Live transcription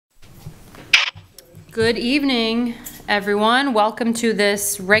Good evening, everyone. Welcome to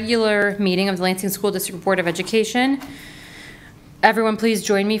this regular meeting of the Lansing School District Board of Education. Everyone, please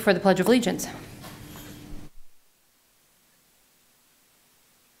join me for the Pledge of Allegiance.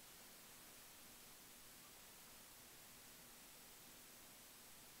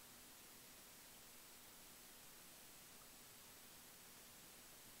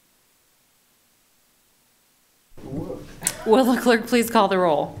 Will the clerk please call the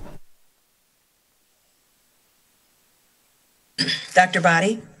roll? Dr.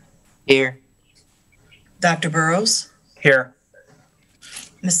 Body, Here. Dr. Burrows, Here.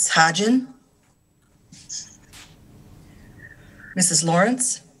 Mrs. Hodgen, Mrs.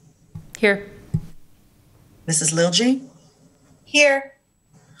 Lawrence, Here. Mrs. Lilje, Here.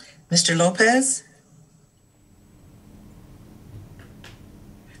 Mr. Lopez,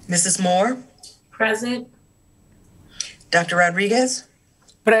 Mrs. Moore, Present. Dr. Rodriguez,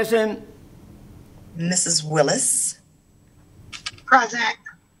 Present. Mrs. Willis. Present.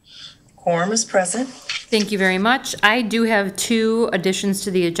 Quorum is present. Thank you very much. I do have two additions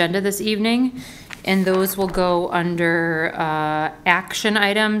to the agenda this evening, and those will go under action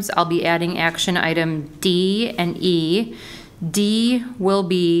items. I'll be adding action item D and E. D will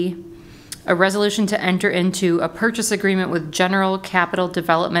be a resolution to enter into a purchase agreement with General Capital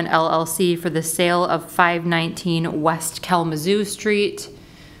Development LLC for the sale of 519 West Kalamazoo Street,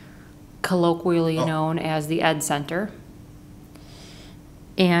 colloquially known as the Ed Center.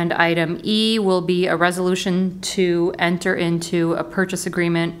 And item E will be a resolution to enter into a purchase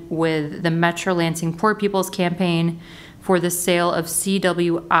agreement with the Metro Lansing Poor People's Campaign for the sale of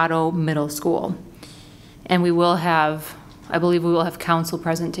CW Auto Middle School. And we will have, I believe we will have council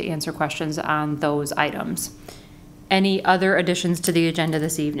present to answer questions on those items. Any other additions to the agenda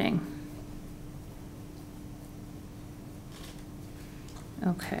this evening?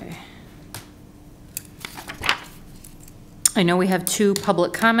 Okay. I know we have two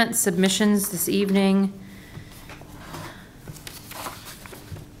public comment submissions this evening.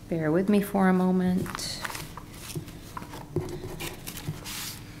 Bear with me for a moment.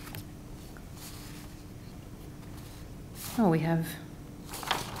 Oh, we have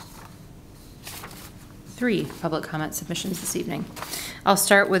three public comment submissions this evening. I'll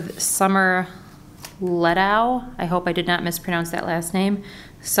start with Summer Ledow. I hope I did not mispronounce that last name.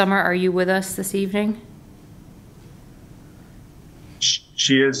 Summer, are you with us this evening?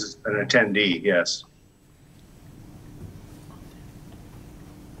 She is an attendee, yes.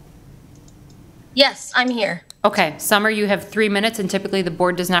 Yes, I'm here. Okay, Summer, you have 3 minutes, and typically the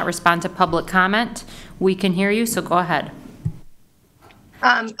board does not respond to public comment. We can hear you, so go ahead.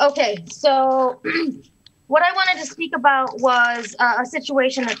 Okay, so what I wanted to speak about was a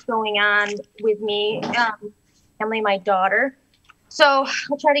situation that's going on with me, family, my daughter. So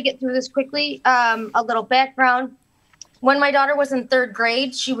I'll try to get through this quickly. A little background. When my daughter was in 3rd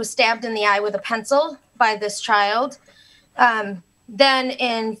grade, she was stabbed in the eye with a pencil by this child. Then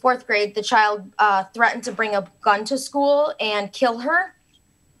in 4th grade, the child threatened to bring a gun to school and kill her.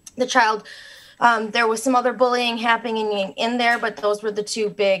 The child, there was some other bullying happening in there, but those were the two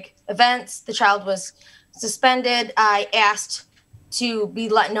big events. The child was suspended. I asked to be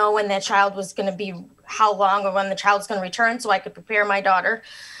let know when that child was going to be, how long, or when the child was going to return, so I could prepare my daughter.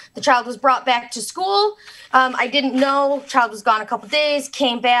 The child was brought back to school. I didn't know. Child was gone a couple days,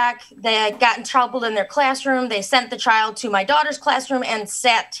 came back. They got in trouble in their classroom. They sent the child to my daughter's classroom and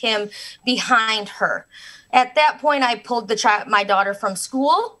sat him behind her. At that point, I pulled my daughter from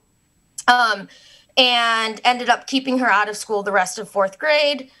school and ended up keeping her out of school the rest of 4th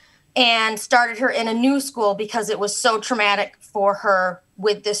grade and started her in a new school because it was so traumatic for her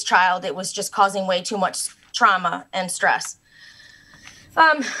with this child. It was just causing way too much trauma and stress.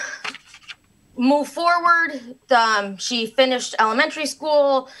 Move forward, she finished elementary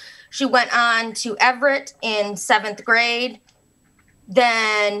school. She went on to Everett in 7th grade.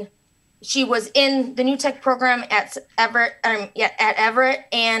 Then she was in the New Tech program at Everett,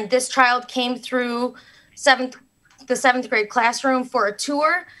 and this child came through the 7th grade classroom for a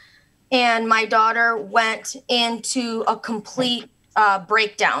tour, and my daughter went into a complete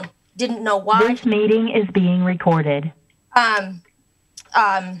breakdown. Didn't know why. This meeting is being recorded.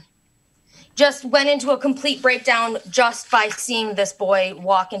 Just went into a complete breakdown just by seeing this boy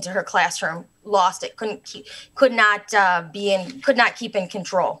walk into her classroom. Lost it. Could not keep in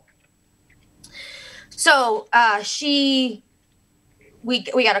control. So we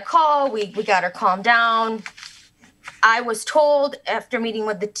got a call. We got her calmed down. I was told after meeting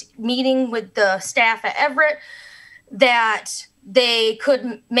with the staff at Everett that they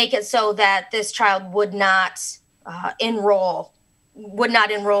could make it so that this child would not enroll would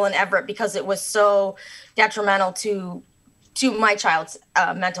not enroll in Everett because it was so detrimental to my child's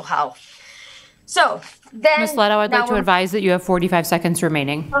mental health. So then, Ms. Leto, I'd like now to we're advise that you have 45 seconds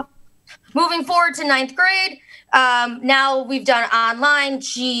remaining. moving forward to 9th grade. Now we've done online.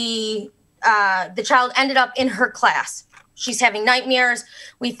 The child ended up in her class. She's having nightmares.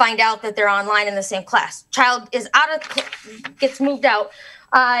 We find out that they're online in the same class. Child is gets moved out.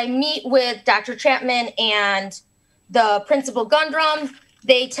 I meet with Dr. Chapman and the principal Gundrum.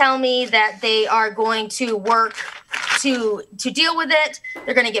 They tell me that they are going to work to deal with it.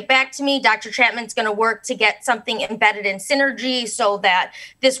 They're going to get back to me. Dr. Chapman's going to work to get something embedded in Synergy so that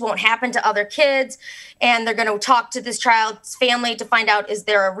this won't happen to other kids. And they're going to talk to this child's family to find out, is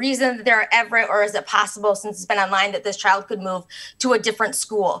there a reason that they're at Everett, or is it possible, since it's been online, that this child could move to a different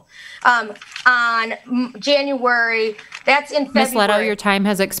school? On January, that's in February. Ms. Leto, your time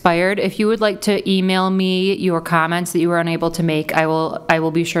has expired. If you would like to email me your comments that you were unable to make, I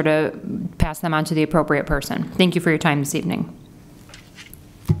will be sure to pass them on to the appropriate person. Thank you for your time this evening.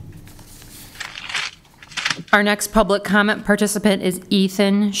 Our next public comment participant is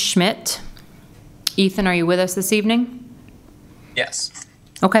Ethan Schmidt. Ethan, are you with us this evening? Yes.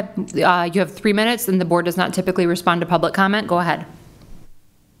 Okay, you have 3 minutes, and the board does not typically respond to public comment. Go ahead.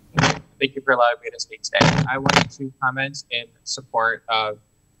 Thank you for allowing me to speak today. I wanted to comment in support of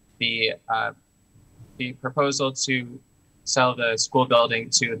the proposal to sell the school building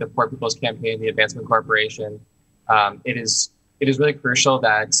to the Poor People's Campaign, the Advancement Corporation. It is really crucial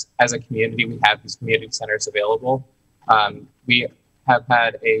that as a community we have these community centers available. We have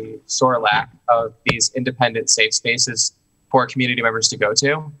had a sore lack of these independent safe spaces for community members to go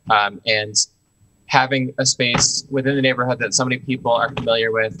to, and having a space within the neighborhood that so many people are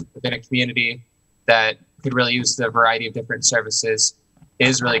familiar with within a community that could really use the variety of different services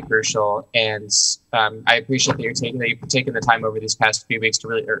is really crucial. And I appreciate that you've taken the time over these past few weeks to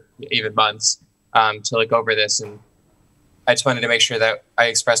really, or even months, to look over this. And I just wanted to make sure that I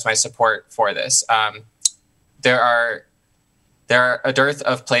expressed my support for this. There are a dearth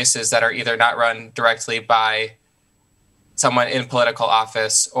of places that are either not run directly by someone in political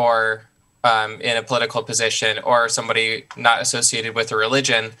office or in a political position or somebody not associated with a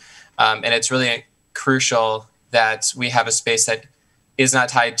religion. And it's really crucial that we have a space that is not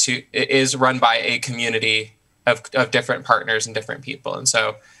tied to, is run by a community of different partners and different people. And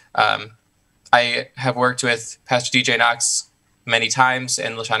so I have worked with Pastor DJ Knox many times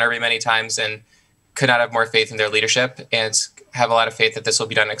and LaShawn Irby many times, and could not have more faith in their leadership and have a lot of faith that this will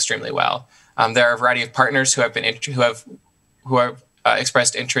be done extremely well. There are a variety of partners who have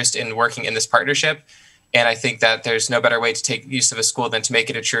expressed interest in working in this partnership. And I think that there's no better way to take use of a school than to make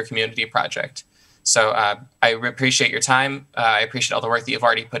it a true community project. So I appreciate your time. I appreciate all the work that you've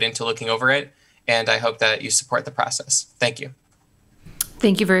already put into looking over it. And I hope that you support the process. Thank you.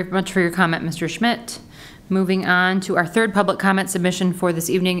 Thank you very much for your comment, Mr. Schmidt. Moving on to our third public comment submission for this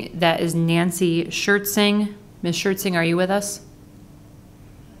evening, that is Nancy Schertzing. Ms. Schertzing, are you with us?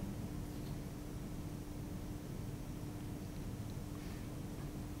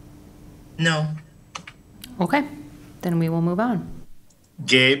 No. Okay, then we will move on.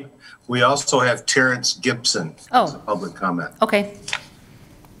 Gabe, we also have Terrence Gibson as a public comment. Okay.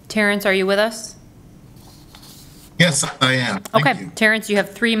 Terrence, are you with us? Yes, I am. Thank you. Terrence, you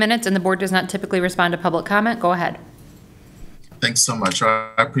have 3 minutes, and the board does not typically respond to public comment. Go ahead. Thanks so much. I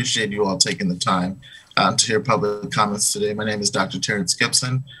appreciate you all taking the time to hear public comments today. My name is Dr. Terrence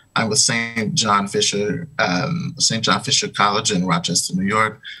Gibson. I'm with St. John Fisher College in Rochester, New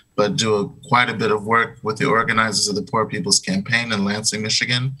York, but do quite a bit of work with the organizers of the Poor People's Campaign in Lansing,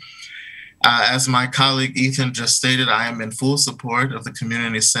 Michigan. As my colleague Ethan just stated, I am in full support of the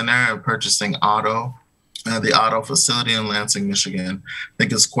community center of purchasing the auto facility in Lansing, Michigan. I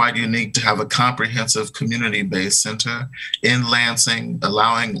think it's quite unique to have a comprehensive community-based center in Lansing,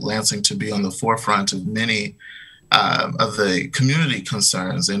 allowing Lansing to be on the forefront of many of the community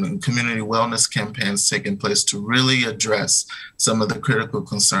concerns and community wellness campaigns taking place to really address some of the critical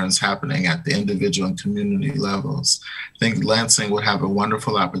concerns happening at the individual and community levels. I think Lansing would have a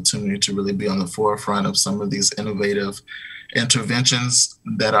wonderful opportunity to really be on the forefront of some of these innovative interventions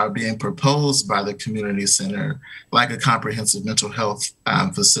that are being proposed by the community center, like a comprehensive mental health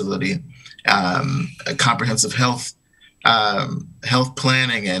facility, a comprehensive health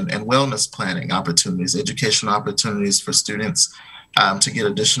planning and wellness planning opportunities, educational opportunities for students to get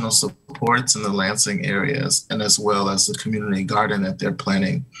additional supports in the Lansing areas, and as well as the community garden that they're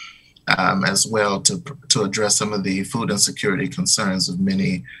planning as well to address some of the food insecurity concerns of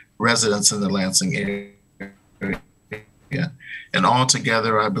many residents in the Lansing area. And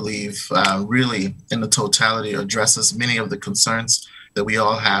altogether, I believe, really in the totality addresses many of the concerns that we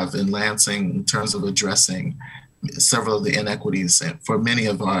all have in Lansing in terms of addressing several of the inequities for many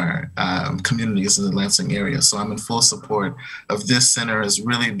of our communities in the Lansing area. So I'm in full support of this center as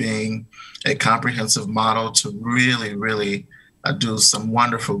really being a comprehensive model to really do some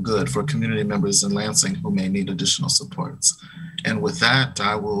wonderful good for community members in Lansing who may need additional supports. And with that,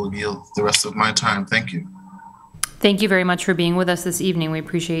 I will yield the rest of my time. Thank you. Thank you very much for being with us this evening. We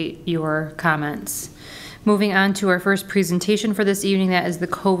appreciate your comments. Moving on to our first presentation for this evening, that is the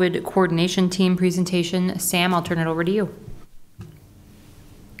COVID coordination team presentation. Sam, I'll turn it over to you.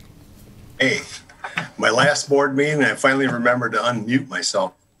 Hey, my last board meeting, I finally remembered to unmute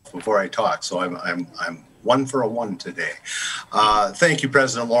myself before I talk, so I'm 1 for 1 today. Thank you,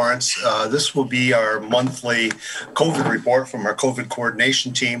 President Lawrence. This will be our monthly COVID report from our COVID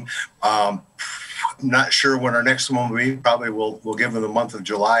coordination team. Not sure when our next one will be. Probably we'll give them the month of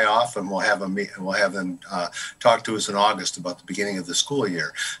July off, and we'll have them talk to us in August about the beginning of the school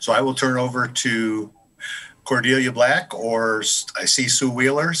year. So I will turn over to Cordelia Black, or I see Sue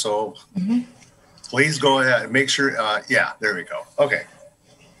Wheeler. So please go ahead and make sure. Yeah, there we go. Okay.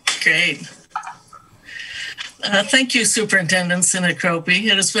 Great. Thank you, Superintendent Sinacropi.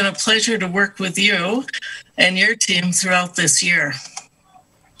 It has been a pleasure to work with you and your team throughout this year.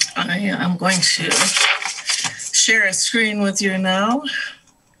 I am going to share a screen with you now.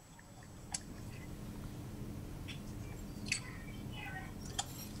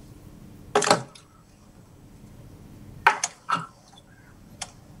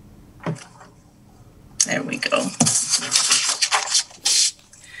 There we go.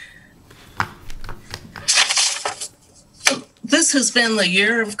 This has been the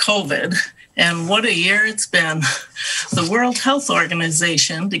year of COVID, and what a year it's been. The World Health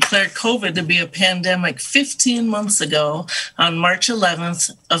Organization declared COVID to be a pandemic 15 months ago on March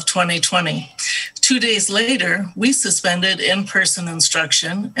 11th of 2020. 2 days later, we suspended in-person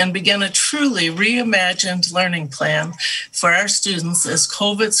instruction and began a truly reimagined learning plan for our students as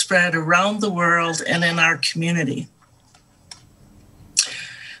COVID spread around the world and in our community.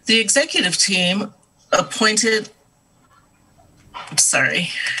 The executive team appointed,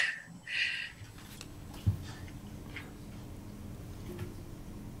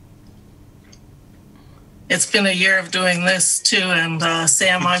 It's been a year of doing this too, and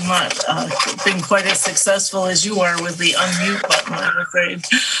Sam, I'm not been quite as successful as you are with the unmute button, I'm afraid.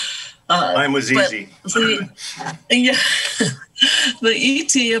 Mine was easy. The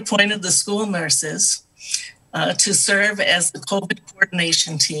ET appointed the school nurses to serve as the COVID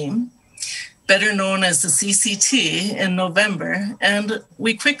coordination team, better known as the CCT, in November, and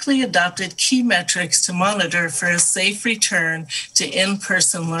we quickly adopted key metrics to monitor for a safe return to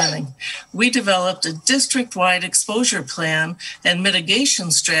in-person learning. We developed a district-wide exposure plan and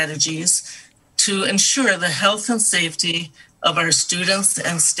mitigation strategies to ensure the health and safety of our students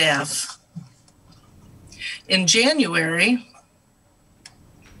and staff. In January,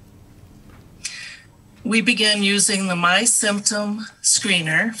 we began using the My Symptom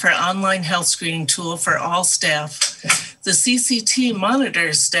Screener for online health screening tool for all staff. The CCT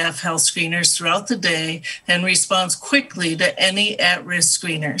monitors staff health screeners throughout the day and responds quickly to any at-risk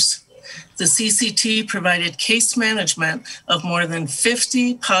screeners. The CCT provided case management of more than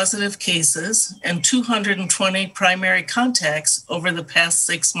 50 positive cases and 220 primary contacts over the past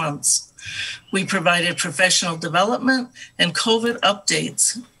 6 months. We provided professional development and COVID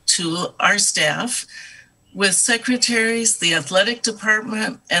updates to our staff, with secretaries, the athletic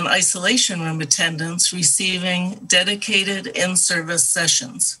department, and isolation room attendants receiving dedicated in-service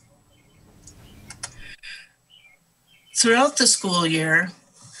sessions. Throughout the school year,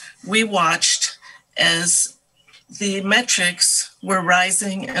 we watched as the metrics were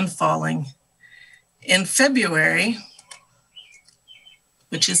rising and falling. In February,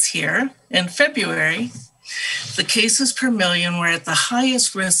 which is here, in February, the cases per million were at the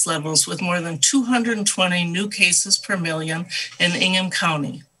highest risk levels, with more than 220 new cases per million in Ingham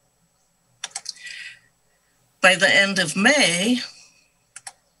County. By the end of May,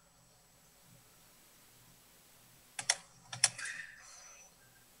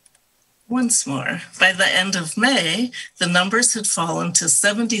 by the end of May, the numbers had fallen to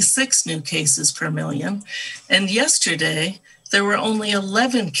 76 new cases per million, and yesterday, there were only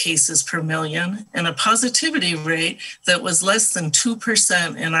 11 cases per million and a positivity rate that was less than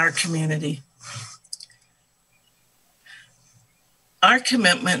 2% in our community. Our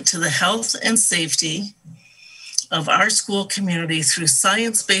commitment to the health and safety of our school community through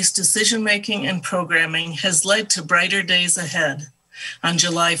science-based decision-making and programming has led to brighter days ahead. On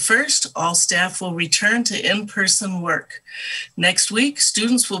July 1st, all staff will return to in-person work. Next week,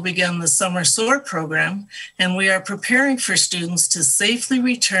 students will begin the Summer SOAR program, and we are preparing for students to safely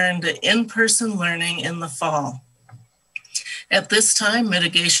return to in-person learning in the fall. At this time,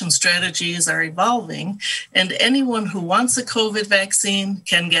 mitigation strategies are evolving, and anyone who wants a COVID vaccine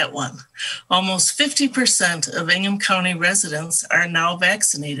can get one. Almost 50% of Ingham County residents are now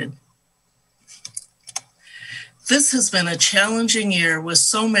vaccinated. This has been a challenging year with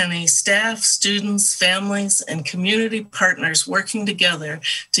so many staff, students, families, and community partners working together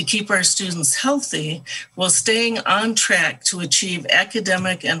to keep our students healthy while staying on track to achieve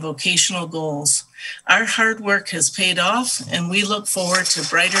academic and vocational goals. Our hard work has paid off, and we look forward to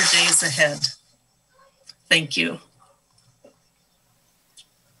brighter days ahead. Thank you.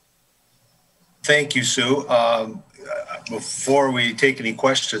 Thank you, Sue. Before we take any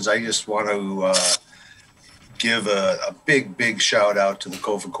questions, I just want to give a big shout out to the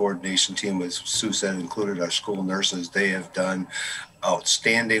COVID coordination team, as Sue said, included our school nurses. They have done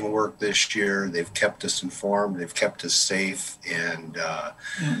outstanding work this year. They've kept us informed. They've kept us safe. And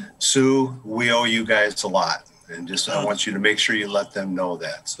Sue, we owe you guys a lot. And just I want you to make sure you let them know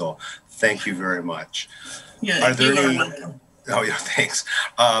that. So thank you very much. Yeah, Are there any? Oh yeah, thanks.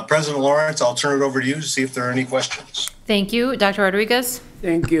 President Lawrence, I'll turn it over to you to see if there are any questions. Thank you. Dr. Rodriguez?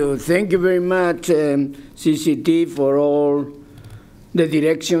 Thank you. Thank you very much, CCT, for all the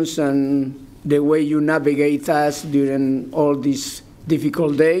directions and the way you navigate us during all these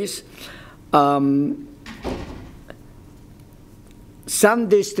difficult days. Some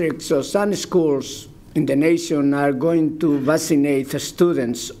districts or some schools in the nation are going to vaccinate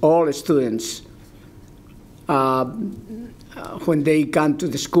students, all students, when they come to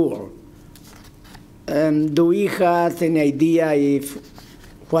the school. Do we have any idea if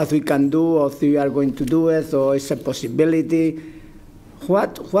what we can do, or if we are going to do it, or it's a possibility?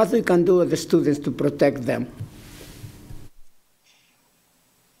 What we can do with the students to protect them?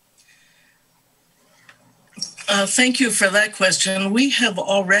 Thank you for that question. We have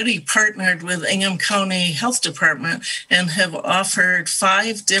already partnered with Ingham County Health Department and have offered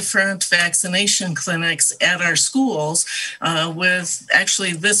 5 different vaccination clinics at our schools. With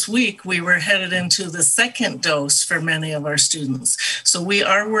actually this week, we were headed into the 2nd dose for many of our students. So we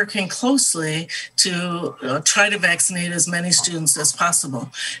are working closely to try to vaccinate as many students as possible.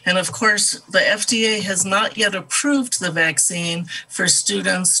 And of course, the FDA has not yet approved the vaccine for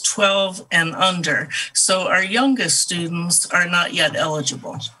students 12 and under. So our youngest students are not yet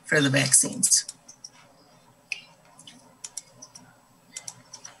eligible for the vaccines.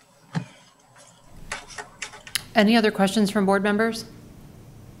 Any other questions from board members?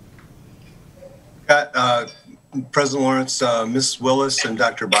 Got President Lawrence, Ms. Willis and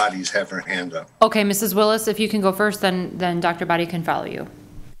Dr. Bodies have her hand up. Okay, Mrs. Willis, if you can go first, then Dr. Body can follow you.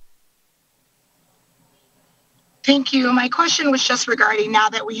 Thank you. My question was just regarding, now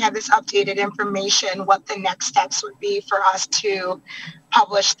that we have this updated information, what the next steps would be for us to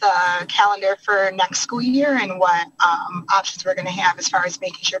publish the calendar for next school year, and what options we're going to have as far as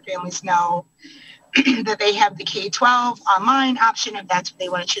making sure families know that they have the K-12 online option, if that's what they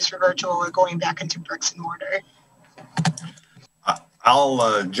want to choose for virtual, or going back into bricks and mortar.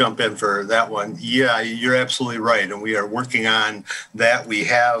 I'll jump in for that one. Yeah, you're absolutely right. And we are working on that. We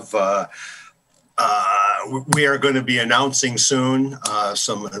have we are going to be announcing soon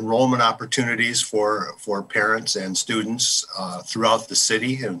some enrollment opportunities for parents and students throughout the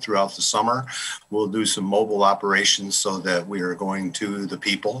city and throughout the summer. We'll do some mobile operations so that we are going to the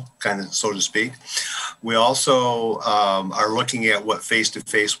people, kind of, so to speak. We also are looking at what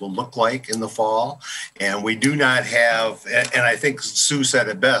face-to-face will look like in the fall. And we do not have, and I think Sue said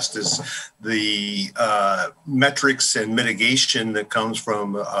it best, is the metrics and mitigation that comes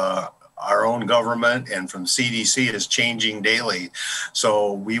from our own government and from CDC is changing daily.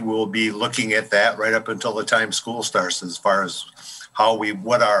 So we will be looking at that right up until the time school starts, as far as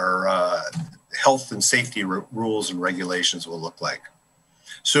what our health and safety rules and regulations will look like.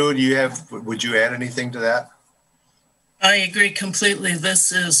 Sue, would you add anything to that? I agree completely.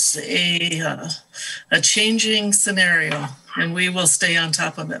 This is a changing scenario, and we will stay on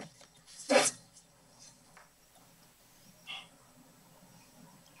top of it.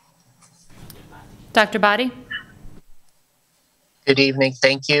 Dr. Body? Good evening.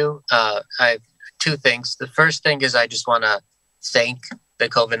 Thank you. I have 2 things. The first thing is I just want to thank the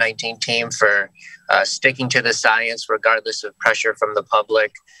COVID-19 team for sticking to the science regardless of pressure from the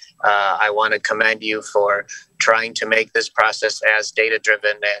public. I want to commend you for trying to make this process as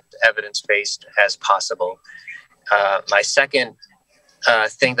data-driven and evidence-based as possible. My second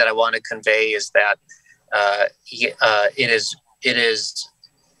thing that I want to convey is that it is it is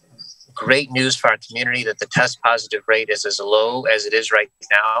great news for our community that the test positive rate is as low as it is right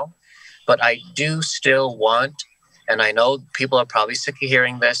now. But I do still want, and I know people are probably sick of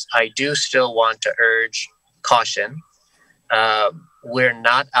hearing this, I do still want to urge caution. We're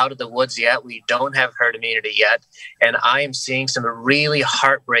not out of the woods yet. We don't have herd immunity yet. And I am seeing some really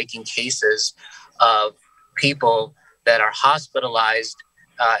heartbreaking cases of people that are hospitalized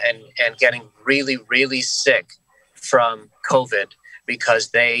and getting really, really sick from COVID because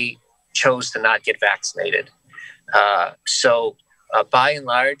they chose to not get vaccinated. So by and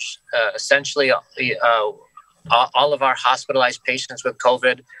large, essentially all of our hospitalized patients with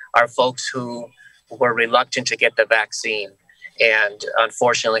COVID are folks who were reluctant to get the vaccine and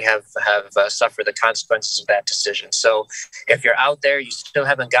unfortunately have suffered the consequences of that decision. So if you're out there, you still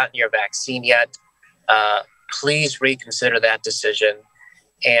haven't gotten your vaccine yet, please reconsider that decision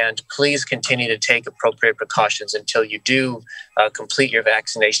and please continue to take appropriate precautions until you do complete your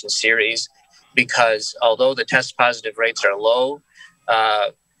vaccination series, because although the test positive rates are low,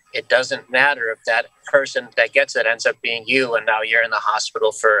 it doesn't matter if that person that gets it ends up being you and now you're in the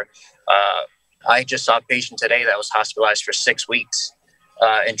hospital for, I just saw a patient today that was hospitalized for 6 weeks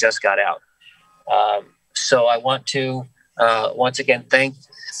and just got out. So I want to once again thank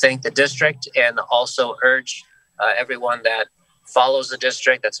the district and also urge everyone that follows the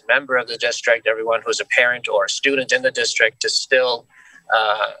district, that's a member of the district, everyone who's a parent or a student in the district to still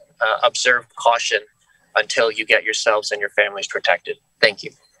observe caution until you get yourselves and your families protected. Thank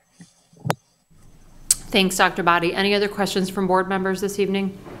you. Thanks, Dr. Boddy. Any other questions from board members this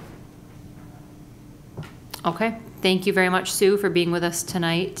evening? Okay, thank you very much, Sue, for being with us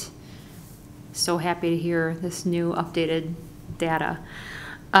tonight. So happy to hear this new updated data.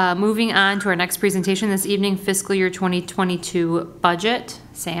 Moving on to our next presentation this evening, fiscal year 2022 budget.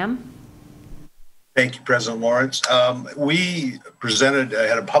 Sam? Thank you, President Lawrence. We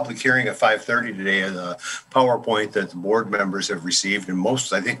had a public hearing at 5:30 today on the PowerPoint that the board members have received, and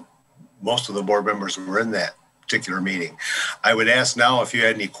I think most of the board members were in that particular meeting. I would ask now if you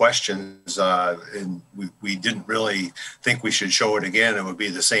had any questions, and we didn't really think we should show it again. It would be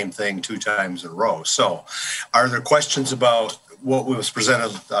the same thing 2 times in a row. So are there questions about what was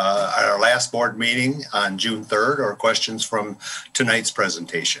presented at our last board meeting on June 3rd or questions from tonight's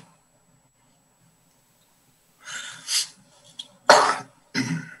presentation?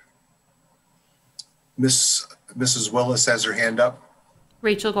 Mrs. Willis has her hand up.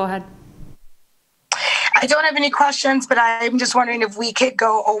 Rachel, go ahead. I don't have any questions, but I'm just wondering if we could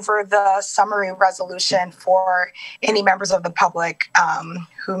go over the summary resolution for any members of the public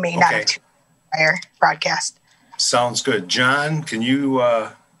who may not have tuned in prior broadcast. Sounds good. John, can you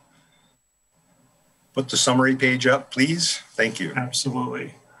put the summary page up, please? Thank you.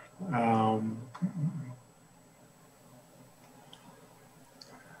 Absolutely.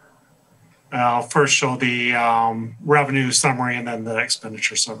 I'll first show the revenue summary and then the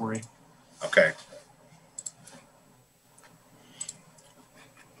expenditure summary. Okay.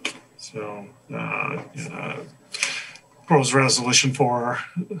 So, proposed resolution for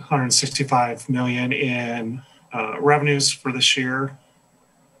 $165 million in revenues for this year,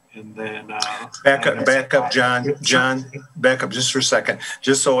 and then back up, John, back up just for a second. I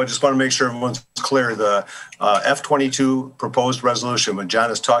just want to make sure everyone's clear. The F22 proposed resolution, when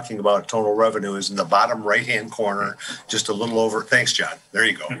John is talking about total revenue, is in the bottom right-hand corner, just a little over. Thanks, John. There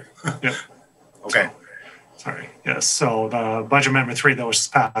you go. Yep. Okay. Sorry. Yes. So the budget amendment 3 that was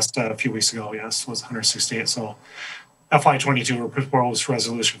passed a few weeks ago, yes, was 168. So FY22 proposed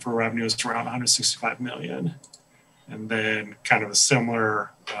resolution for revenues around 165 million. And then kind of a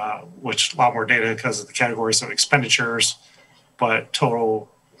similar, which a lot more data because of the categories of expenditures, but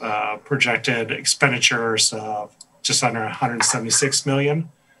total projected expenditures of just under 176 million.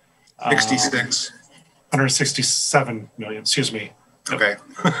 167 million, excuse me. Okay.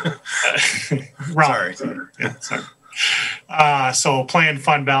 Sorry. Yeah, sorry. So planned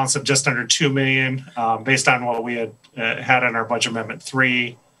fund balance of just under 2 million, based on what we had had in our budget amendment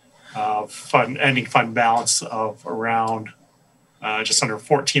 3, ending fund balance of around just under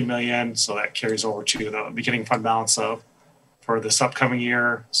 14 million. So that carries over to the beginning fund balance for this upcoming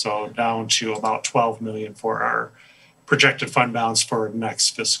year. So down to about 12 million for our projected fund balance for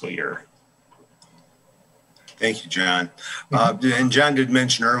next fiscal year. Thank you, John. And John did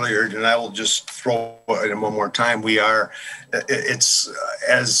mention earlier, and I will just throw it in one more time. It's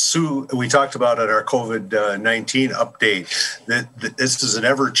as Sue, we talked about at our COVID-19 update, that this is an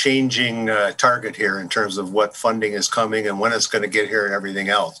ever-changing target here in terms of what funding is coming and when it's going to get here and everything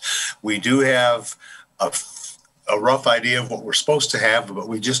else. We do have a a rough idea of what we're supposed to have, but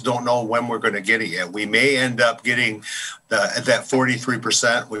we just don't know when we're going to get it yet. We may end up getting that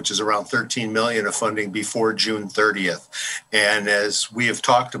 43%, which is around 13 million of funding before June 30th. And as we have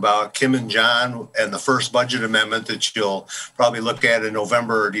talked about, Kim and John and the first budget amendment that you'll probably look at in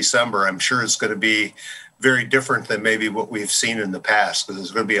November or December, I'm sure it's going to be very different than maybe what we've seen in the past, because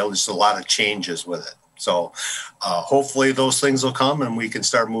there's going to be just a lot of changes with it. So hopefully those things will come and we can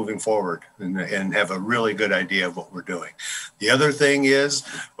start moving forward and have a really good idea of what we're doing. The other thing is,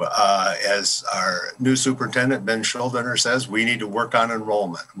 as our new superintendent, Ben Schuldener, says, we need to work on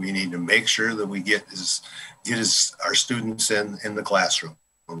enrollment. We need to make sure that we get our students in the classroom.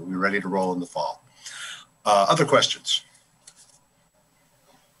 We're ready to roll in the fall. Other questions?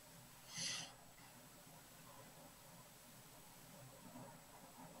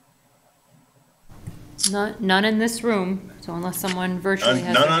 None in this room, so unless someone virtually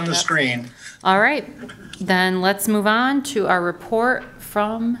has None their on hand the up. screen. All right, then let's move on to our report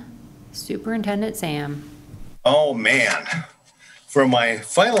from Superintendent Sam. Oh, man. For my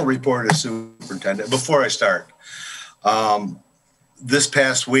final report as superintendent, before I start, this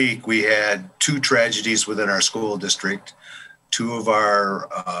past week we had 2 tragedies within our school district. 2 of our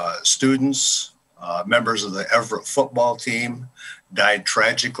students, members of the Everett football team, died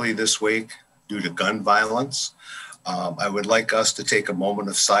tragically this week due to gun violence. I would like us to take a moment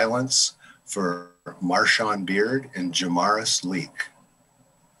of silence for Marshawn Beard and Jamaris Leak.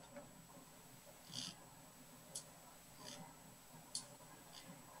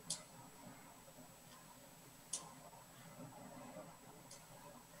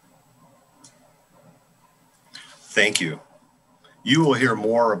 Thank you. You will hear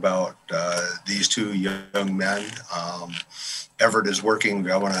more about these 2 young men. Everett is working.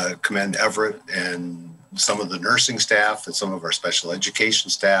 I want to commend Everett and some of the nursing staff and some of our special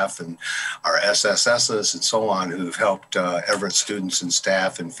education staff and our SSSs and so on who've helped Everett students and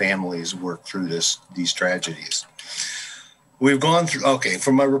staff and families work through these tragedies. We've gone through, okay,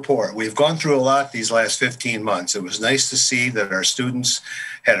 from my report, we've gone through a lot these last 15 months. It was nice to see that our students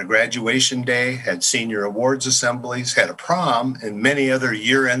had a graduation day, had senior awards assemblies, had a prom, and many other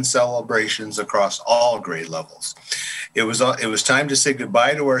year-end celebrations across all grade levels. It was time to say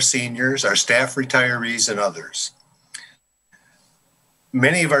goodbye to our seniors, our staff retirees, and others.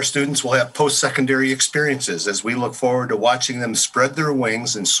 Many of our students will have post-secondary experiences as we look forward to watching them spread their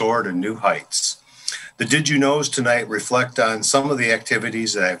wings and soar to new heights. The Did You Knows tonight reflect on some of the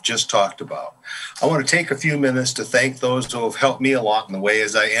activities that I've just talked about. I want to take a few minutes to thank those who have helped me along the way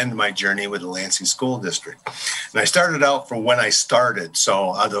as I end my journey with the Lansing School District. And I started out from when I started.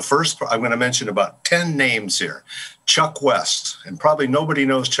 So the first, I'm going to mention about 10 names here. Chuck West, and probably nobody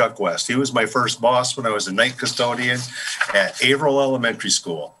knows Chuck West. He was my first boss when I was a night custodian at Averill Elementary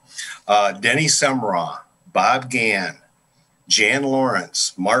School. Denny Semraw, Bob Gann, Jan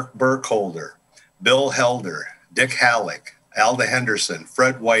Lawrence, Mark Burkholder, Bill Helder, Dick Halleck, Alda Henderson,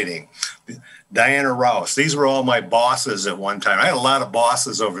 Fred Whiting, Diana Rouse. These were all my bosses at one time. I had a lot of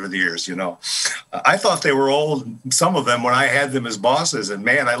bosses over the years, you know. I thought they were old, some of them, when I had them as bosses. And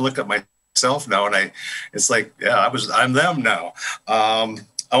man, I look at myself now and it's like, yeah, I'm them now.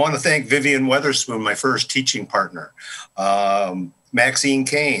 I want to thank Vivian Weatherspoon, my first teaching partner, Maxine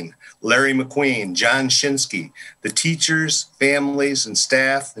Kane, Larry McQueen, John Shinsky, the teachers, families, and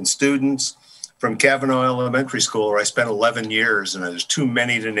staff and students from Cavanaugh Elementary School, where I spent 11 years, and there's too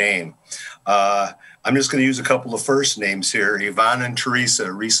many to name. I'm just going to use a couple of first names here, Yvonne and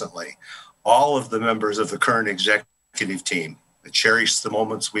Teresa recently. All of the members of the current executive team. I cherish the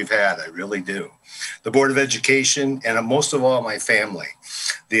moments we've had, I really do. The Board of Education, and most of all, my family.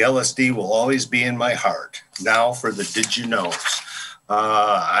 The LSD will always be in my heart. Now for the Did You Knows.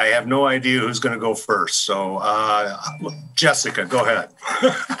 I have no idea who's going to go first, so Jessica, go ahead.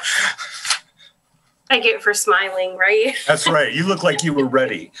 I get it for smiling, right? That's right. You look like you were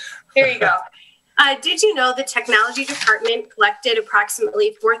ready. Here you go. Did you know the technology department collected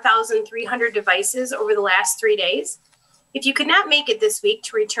approximately 4,300 devices over the last 3 days? If you could not make it this week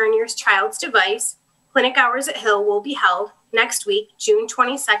to return your child's device, clinic hours at Hill will be held next week, June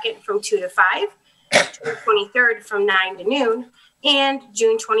 22nd from 2 to 5, June 23rd from 9 to noon, and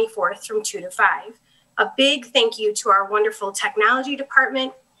June 24th from 2 to 5. A big thank you to our wonderful technology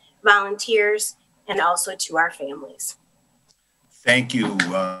department, volunteers, and also to our families. Thank you.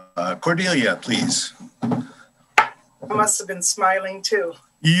 Cordelia, please. I must have been smiling too.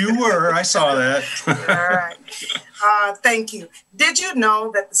 You were, I saw that. All right. Thank you. Did you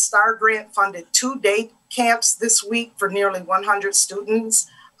know that the STAR Grant funded 2 day camps this week for nearly 100 students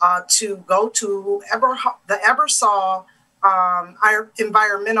to go to the Ebersol our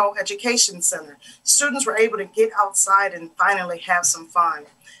environmental education center. Students were able to get outside and finally have some fun.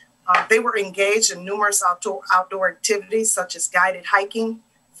 They were engaged in numerous outdoor activities such as guided hiking,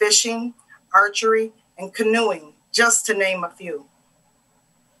 fishing, archery, and canoeing, just to name a few.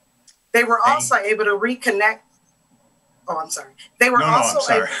 They were also able to reconnect. Oh, I'm sorry. They were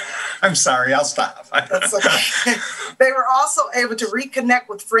I'm sorry. I'll stop. That's okay. They were also able to reconnect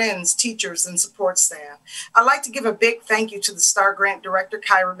with friends, teachers, and support staff. I'd like to give a big thank you to the STAR Grant Director,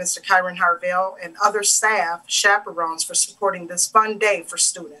 Mr. Kyron Harvell, and other staff, chaperones, for supporting this fun day for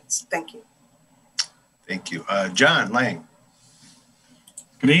students. Thank you. Thank you. John Lang.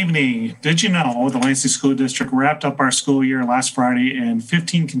 Good evening. Did you know the Lansing School District wrapped up our school year last Friday and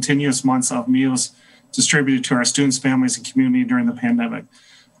 15 continuous months of meals distributed to our students, families, and community during the pandemic?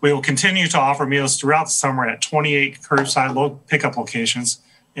 We will continue to offer meals throughout the summer at 28 curbside pickup locations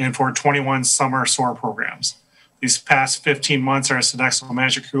and for 21 summer SOAR programs. These past 15 months, our Sodexo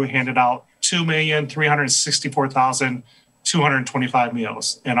Magic Crew handed out 2,364,225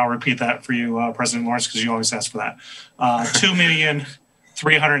 meals. And I'll repeat that for you, President Lawrence, because you always ask for that.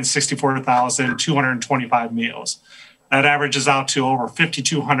 2,364,225 meals. That averages out to over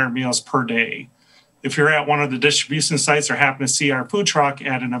 5,200 meals per day. If you're at one of the distribution sites or happen to see our food truck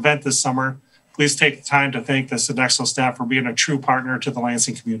at an event this summer, please take the time to thank the Sodexo staff for being a true partner to the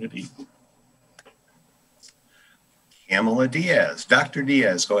Lansing community. Kamala Diaz. Dr.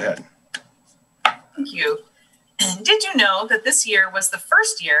 Diaz, go ahead. Thank you. Did you know that this year was the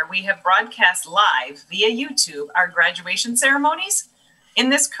first year we have broadcast live via YouTube our graduation ceremonies?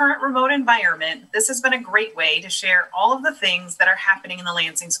 In this current remote environment, this has been a great way to share all of the things that are happening in the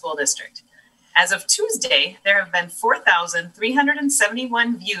Lansing School District. As of Tuesday, there have been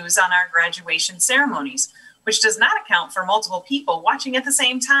 4,371 views on our graduation ceremonies, which does not account for multiple people watching at the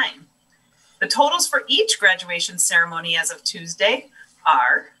same time. The totals for each graduation ceremony as of Tuesday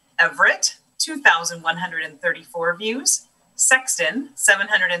are Everett, 2,134 views, Sexton,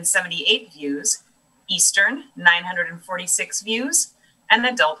 778 views, Eastern, 946 views, and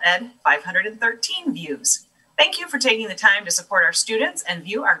Adult Ed, 513 views. Thank you for taking the time to support our students and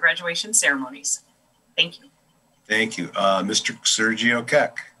view our graduation ceremonies. Thank you. Thank you. Mr. Sergio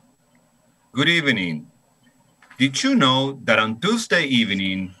Keck. Good evening. Did you know that on Tuesday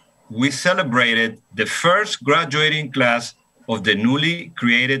evening, we celebrated the first graduating class of the newly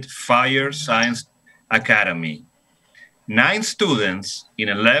created Fire Science Academy? 9 students in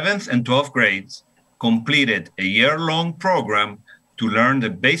 11th and 12th grades completed a year-long program to learn the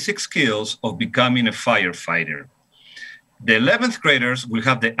basic skills of becoming a firefighter. The 11th graders will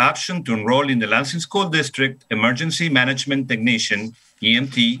have the option to enroll in the Lansing School District Emergency Management Technician,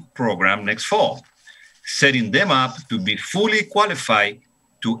 EMT, program next fall, setting them up to be fully qualified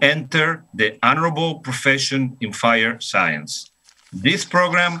to enter the honorable profession in fire science. This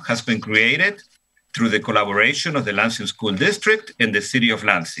program has been created through the collaboration of the Lansing School District and the City of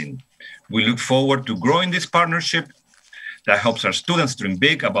Lansing. We look forward to growing this partnership that helps our students dream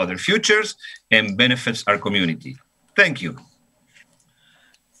big about their futures and benefits our community. Thank you.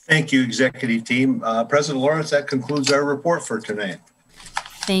 Thank you, executive team. President Lawrence, that concludes our report for tonight.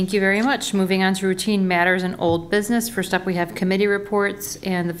 Thank you very much. Moving on to routine matters and old business. First up, we have committee reports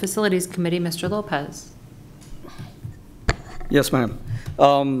and the Facilities Committee. Mr. Lopez. Yes, ma'am.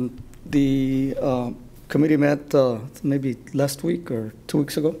 The committee met maybe last week or 2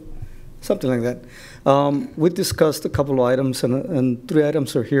 weeks ago, something like that. We discussed a couple of items, and 3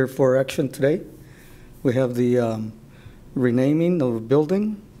 items are here for action today. We have the renaming of a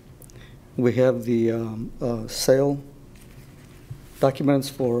building. We have the sale documents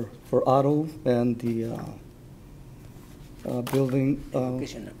for Otto and the building,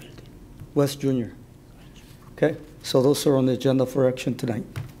 West Junior. Okay, so those are on the agenda for action tonight.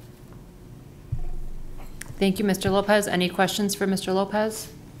 Thank you, Mr. Lopez. Any questions for Mr. Lopez?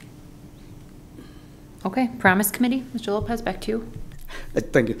 Okay, Promise Committee, Mr. Lopez, back to you.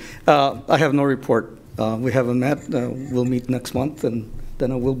 Thank you. I have no report. We haven't met. We'll meet next month, and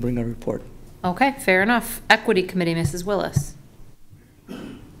then I will bring a report. Okay, fair enough. Equity Committee, Mrs. Willis.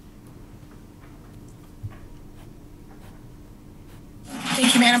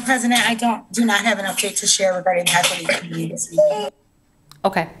 Thank you, Madam President. I do not have an update to share regarding the Equity Committee this evening.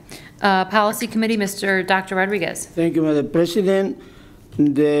 Okay. Policy Committee, Dr. Rodriguez. Thank you, Madam President.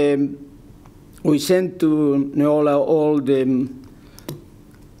 We sent to NEOLA all the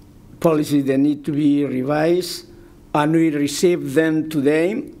policies that need to be revised, and we received them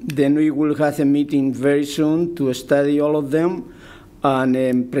today. Then we will have a meeting very soon to study all of them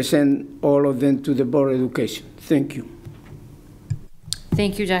and present all of them to the Board of Education. Thank you.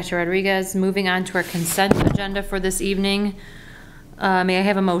 Thank you, Dr. Rodriguez. Moving on to our consent agenda for this evening. May I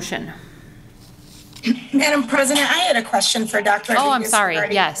have a motion? Madam President, I had a question for Dr. Rodriguez. Oh, I'm sorry.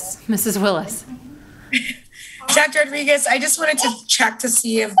 regarding- Yes, Mrs. Willis. Dr. Rodriguez, I just wanted to check to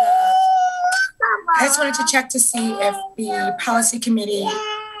see if the policy committee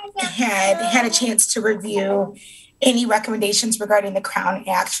had a chance to review any recommendations regarding the Crown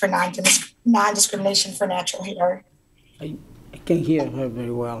Act for non-discrimination for natural hair. I can't hear her very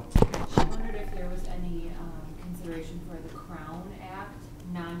well. I wondered if there was any consideration for the Crown Act,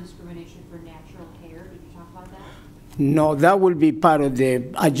 non-discrimination for natural hair. Did you talk about that? No, that will be part of the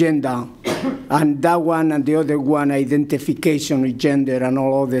agenda. And that one and the other one, identification with gender and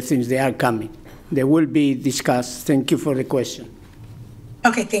all other things, they are coming. They will be discussed. Thank you for the question.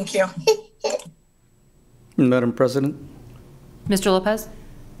 Okay, thank you. Madam President, Mr. Lopez?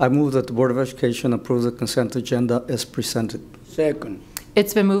 I move that the Board of Education approve the consent agenda as presented. Second.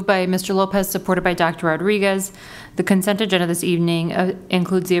 It's been moved by Mr. Lopez, supported by Dr. Rodriguez. The consent agenda this evening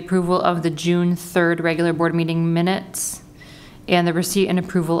includes the approval of the June 3rd regular board meeting minutes and the receipt and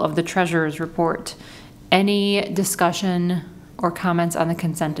approval of the treasurer's report. Any discussion or comments on the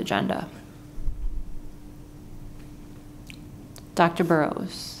consent agenda? Dr.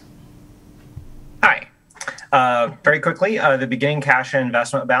 Burrows. Hi. Very quickly, the beginning cash and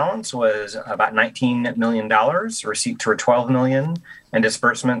investment balance was about $19 million. Receipts were $12 million, and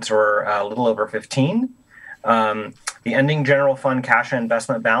disbursements were a little over 15. The ending general fund cash and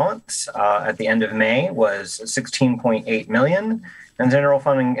investment balance at the end of May was $16.8 million, and general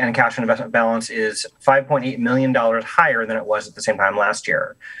fund and cash and investment balance is $5.8 million higher than it was at the same time last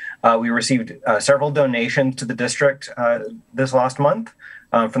year. We received several donations to the district this last month.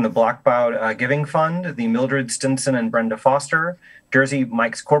 From the Blockbaud Giving Fund, the Mildred Stinson and Brenda Foster, Jersey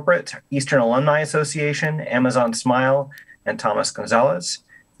Mike's Corporate, Eastern Alumni Association, Amazon Smile, and Thomas Gonzalez.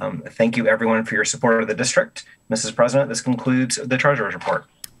 Thank you, everyone, for your support of the district. Mrs. President, this concludes the Treasurer's report.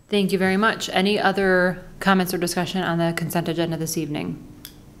 Thank you very much. Any other comments or discussion on the consent agenda this evening?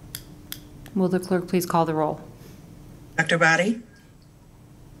 Will the clerk please call the roll? Dr. Body?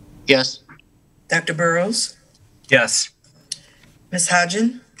 Yes. Dr. Burrows? Yes. Ms.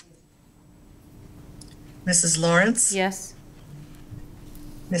 Hodgen? Mrs. Lawrence? Yes.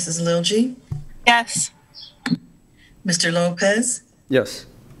 Mrs. Lilji? Yes. Mr. Lopez? Yes.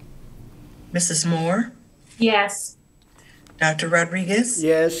 Mrs. Moore? Yes. Dr. Rodriguez?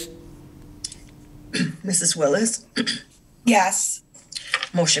 Yes. Mrs. Willis? Yes.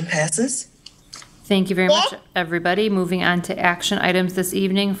 Motion passes. Thank you very much, everybody. Moving on to action items this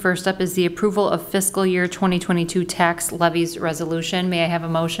evening. First up is the approval of fiscal year 2022 tax levies resolution. May I have a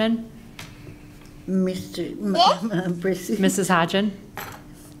motion? Madam President. Mrs. Hodgen?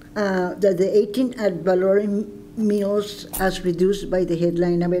 That the 18 ad valorem meals as reduced by the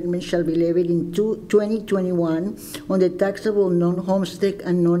headline amendment shall be levied in 2021 on the taxable non-homestead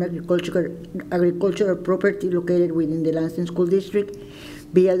and non-agricultural property located within the Lansing School District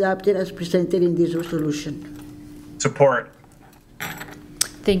be adopted as presented in this resolution. Support.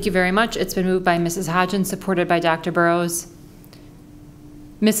 Thank you very much. It's been moved by Mrs. Hodgen, supported by Dr. Burrows.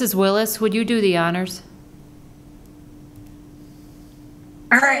 Mrs. Willis, would you do the honors?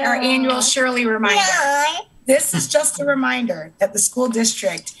 All right, our annual Shirley reminder. This is just a reminder that the school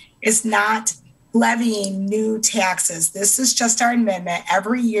district is not levying new taxes. This is just our amendment.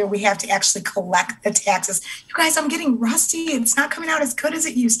 Every year we have to actually collect the taxes. You guys, I'm getting rusty. It's not coming out as good as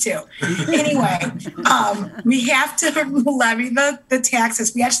it used to. Anyway, we have to levy the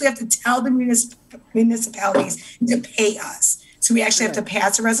taxes. We actually have to tell the municipalities to pay us. So we actually have to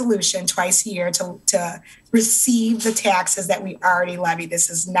pass a resolution twice a year to receive the taxes that we already levy. This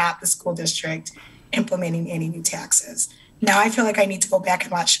is not the school district implementing any new taxes. Now I feel like I need to go back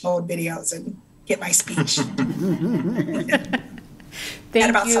and watch old videos and get my speech.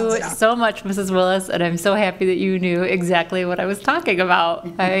 Thank you so much, Mrs. Willis, and I'm so happy that you knew exactly what I was talking about.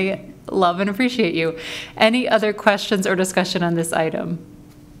 I love and appreciate you. Any other questions or discussion on this item?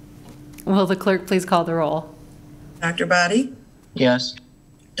 Will the clerk please call the roll? Dr. Body? Yes.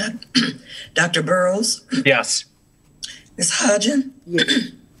 Dr. Burrows? Yes. Ms. Hodgen?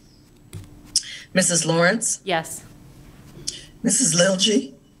 Yes. Mrs. Lawrence? Yes. Mrs.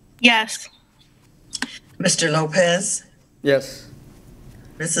 Lilji? Yes. Mr. Lopez? Yes.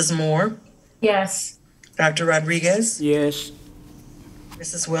 Mrs. Moore? Yes. Dr. Rodriguez? Yes.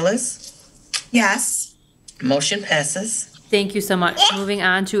 Mrs. Willis? Yes. Motion passes. Thank you so much. Moving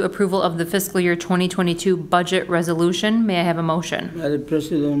on to approval of the fiscal year 2022 budget resolution. May I have a motion? Madam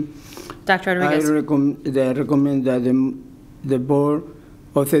President, Dr. Rodriguez. I recommend that the board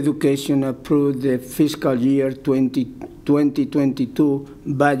of Education approve the fiscal year 2022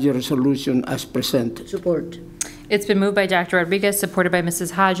 budget resolution as presented. Support. It's been moved by Dr. Rodriguez, supported by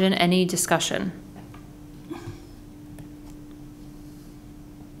Mrs. Hodgen. Any discussion?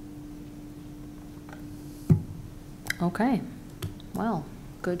 Okay. Well,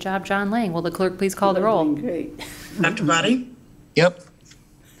 good job, John Lang. Will the clerk please call the roll? Great. Dr. Body? Yep.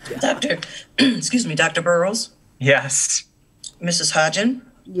 Dr. Burrows? Yes. Mrs. Hodgen?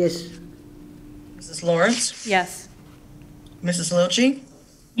 Yes. Mrs. Lawrence? Yes. Mrs. Lilchie?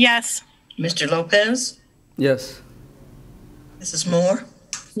 Yes. Mr. Lopez? Yes. Mrs. Moore?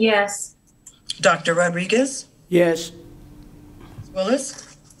 Yes. Dr. Rodriguez? Yes. Ms.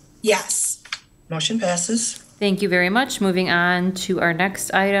 Willis? Yes. Motion passes. Thank you very much. Moving on to our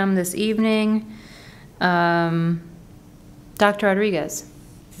next item this evening. Dr. Rodriguez.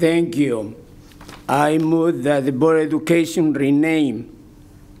 Thank you. I move that the Board of Education rename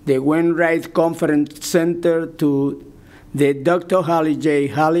the Wainwright Conference Center to the Dr. Holly J.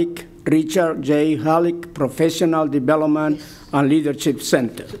 Halleck, Richard J. Halleck Professional Development and Leadership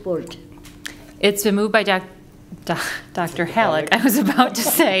Center. Support. It's been moved by Dr. Halleck. I was about to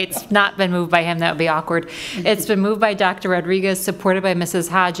say it's not been moved by him. That would be awkward. It's been moved by Dr. Rodriguez, supported by Mrs.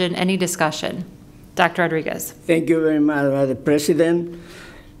 Hodgen. Any discussion? Dr. Rodriguez. Thank you very much, Madam President.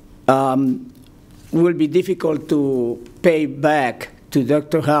 It will be difficult to pay back to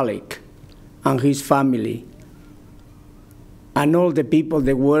Dr. Halleck and his family and all the people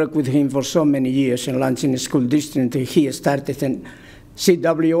that worked with him for so many years in Lansing School District. He started in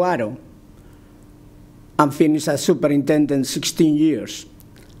C.W. Arrow and finished as superintendent 16 years.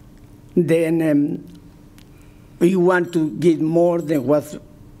 Then we want to give more than what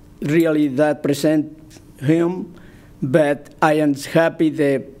really that present him, but I am happy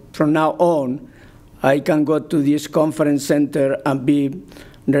that from now on, I can go to this conference center and be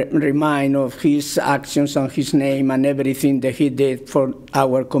reminded of his actions and his name and everything that he did for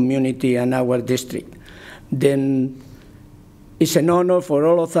our community and our district. Then it's an honor for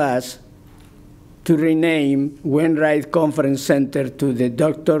all of us to rename Wainwright Conference Center to the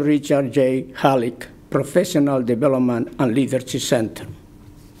Dr. Richard J. Halleck Professional Development and Leadership Center.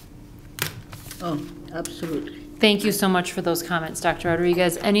 Oh, absolutely. Thank you so much for those comments, Dr.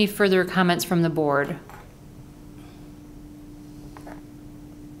 Rodriguez. Any further comments from the board?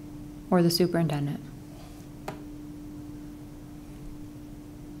 Or the superintendent?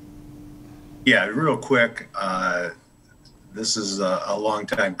 Yeah, real quick. This is a long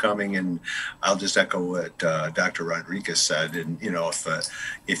time coming, and I'll just echo what Dr. Rodriguez said. And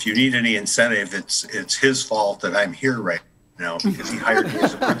if you need any incentive, it's his fault that I'm here right now because he hired me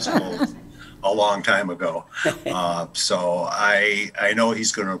as a principal a long time ago. So I know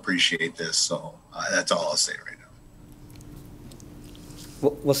he's going to appreciate this. So that's all I'll say right now.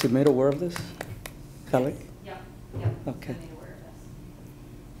 Was he made aware of this, Halleck? Yeah. Okay.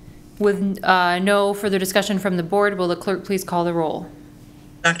 With no further discussion from the board, will the clerk please call the roll?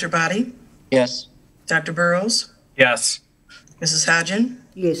 Dr. Body? Yes. Dr. Burrows? Yes. Mrs. Hodgen?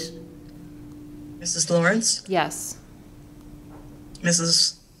 Yes. Mrs. Lawrence? Yes.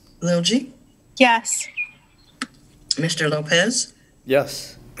 Mrs. Lilgie? Yes. Mr. Lopez?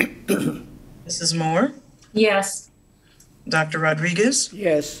 Yes. Mrs. Moore? Yes. Dr. Rodriguez?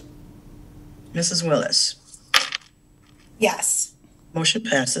 Yes. Mrs. Willis? Yes. Motion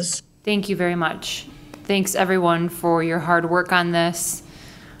passes. Thank you very much. Thanks everyone for your hard work on this.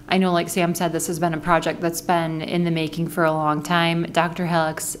 I know, like Sam said, this has been a project that's been in the making for a long time. Dr.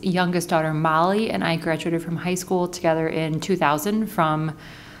 Halleck's youngest daughter, Molly, and I graduated from high school together in 2000 from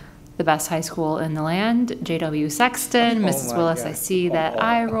the best high school in the land, J.W. Sexton. Mrs. Willis, I see that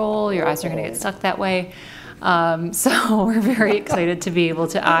eye roll. Your eyes are going to get stuck that way. So we're very excited to be able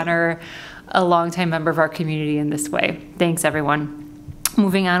to honor a longtime member of our community in this way. Thanks, everyone.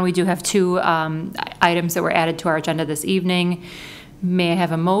 Moving on, we do have two items that were added to our agenda this evening. May I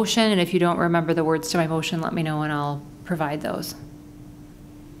have a motion? And if you don't remember the words to my motion, let me know and I'll provide those.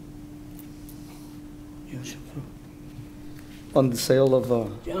 On the sale of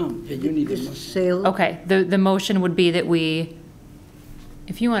sale. Okay, the motion would be that we,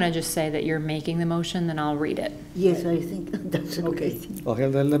 if you want to just say that you're making the motion, then I'll read it. Yes, I think that's okay. Okay,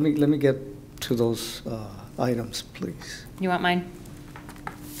 then let me get to those items, please. You want mine?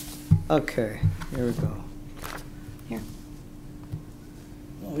 Okay, here we go. Here.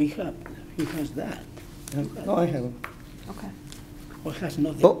 Oh, he has that. No, I have them. Okay. Well, has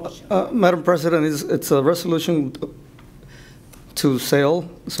nothing. Madam President, it's a resolution to sell,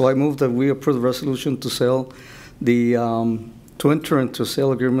 so I move that we approve the resolution to sell to enter into a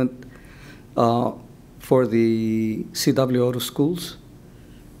sale agreement for the CW Auto Schools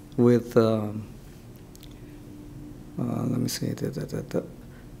with, let me see,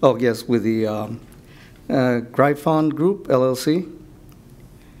 oh, yes, with the Gryphon Group, LLC.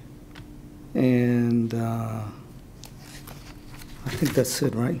 And I think that's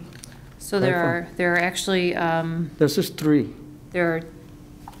it, right? So there are actually, there's just 3. there are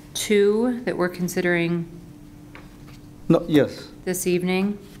 2 that we're considering No, yes. this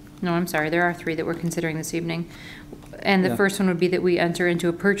evening. No, I'm sorry, there are 3 that we're considering this evening. And the Yeah. first one would be that we enter into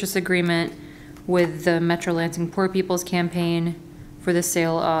a purchase agreement with the Metro Lansing Poor People's Campaign for the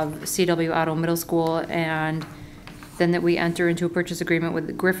sale of CW Auto Middle School, and then that we enter into a purchase agreement with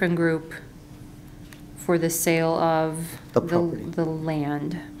the Griffin Group for the sale of the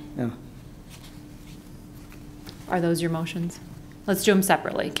land. Yeah. Are those your motions? Let's do them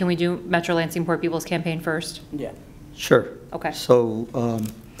separately. Can we do Metro Lansing Poor People's Campaign first? Yeah. Sure. Okay. So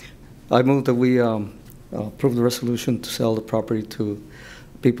I move that we approve the resolution to sell the property to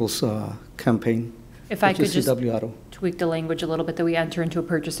People's Campaign. If I could just CW Auto. tweak the language a little bit, that we enter into a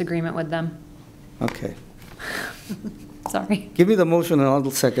purchase agreement with them. Okay. Sorry. Give me the motion and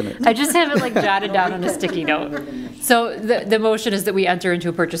I'll second it. I just have it like jotted down on a sticky note. So the motion is that we enter into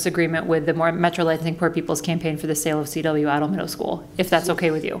a purchase agreement with the Metro Lansing Poor People's Campaign for the sale of CW Auto Middle School, if that's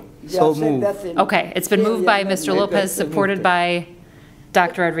okay with you. So moved. Okay, it's been moved by Mr. Lopez, supported by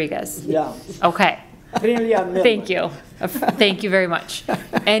Dr. Rodriguez. Yeah. Okay. Thank you. Thank you very much.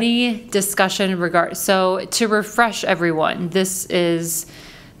 Any discussion so to refresh everyone, this is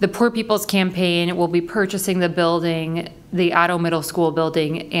the Poor People's Campaign will be purchasing the building, the Auto Middle School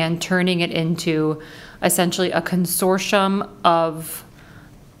building, and turning it into essentially a consortium of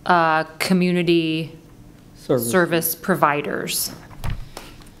community service providers.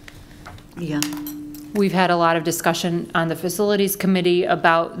 Yeah. We've had a lot of discussion on the Facilities Committee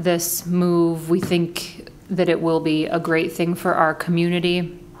about this move. We think that it will be a great thing for our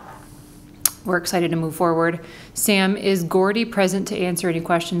community. We're excited to move forward. Sam, is Gordy present to answer any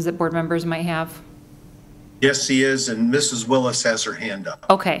questions that board members might have? Yes, he is, and Mrs. Willis has her hand up.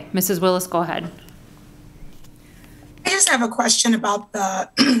 Okay, Mrs. Willis, go ahead. I just have a question about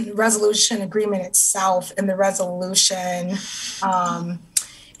the resolution agreement itself. In the resolution,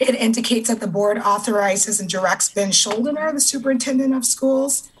 it indicates that the board authorizes and directs Ben Schuldiner, the superintendent of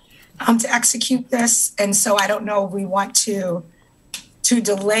schools, to execute this. And so I don't know if we want to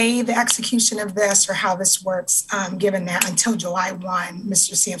delay the execution of this or how this works, given that until July 1,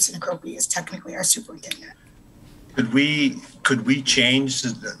 Mr. Sampson Akropi is technically our superintendent. Could we change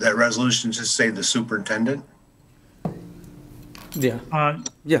that resolution to say the superintendent? Yeah.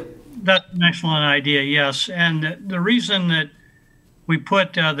 Yeah. That's an excellent idea, yes. And the reason that we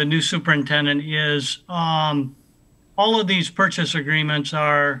put the new superintendent is all of these purchase agreements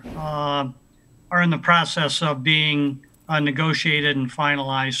are in the process of being negotiated and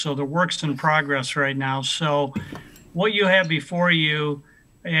finalized. So the work's in progress right now. So what you have before you,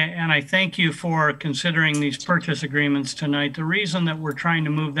 and I thank you for considering these purchase agreements tonight. The reason that we're trying to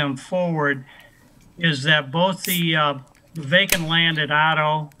move them forward is that both the vacant land at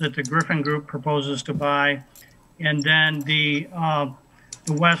Otto that the Griffin Group proposes to buy, and then the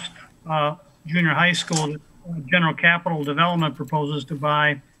West Junior High School General Capital Development proposes to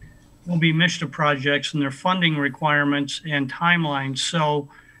buy will be MSHDA projects and their funding requirements and timelines. So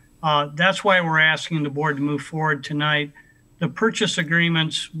that's why we're asking the board to move forward tonight. The purchase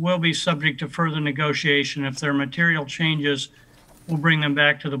agreements will be subject to further negotiation. If there are material changes, we'll bring them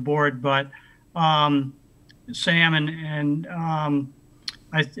back to the board. But Sam and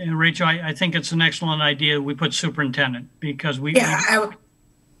Rachel, I think it's an excellent idea. We put superintendent because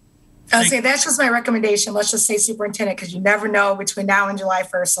I'll say that's just my recommendation. Let's just say superintendent, because you never know between now and July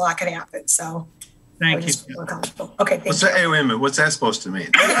 1st, a lot could happen. So thank you. Okay, thank you. Hey, wait a minute. What's that supposed to mean?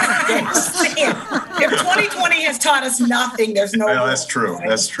 If 2020 has taught us nothing, there's no. Well, that's true.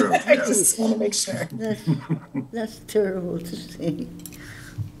 That's true. I just want to make sure. That's terrible to say.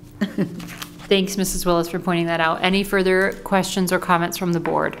 Thanks, Mrs. Willis, for pointing that out. Any further questions or comments from the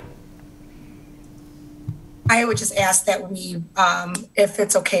board? I would just ask that we, if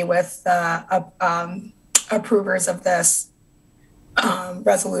it's okay with approvers of this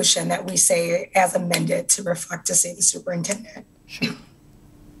resolution, that we say as amended to reflect to say the superintendent. Sure.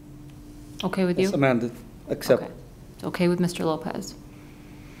 Okay with you? It's amended. Accept. Okay. Okay with Mr. Lopez.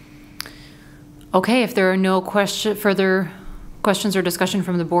 Okay, if there are no further questions or discussion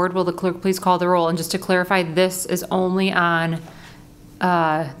from the board, will the clerk please call the roll? And just to clarify, this is only on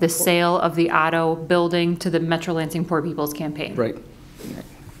the sale of the Otto building to the Metro Lansing Poor People's Campaign. Right.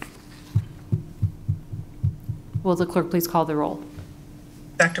 Will the clerk please call the roll?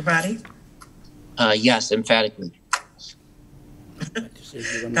 Dr. Body? Yes, emphatically.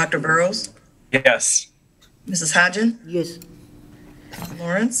 Dr. Burrows, Yes. Mrs. Hodgen, Yes.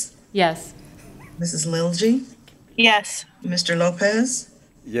 Lawrence, Yes. Mrs. Lilji, Yes. Mr. Lopez,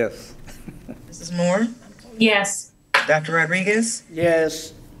 Yes. Mrs. Moore, Yes. Dr. Rodriguez,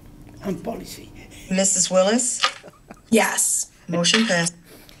 Yes. On policy. Mrs. Willis. Yes. Motion passed.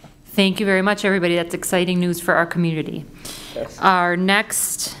 Thank you very much, everybody. That's exciting news for our community. Our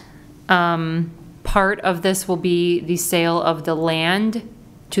next part of this will be the sale of the land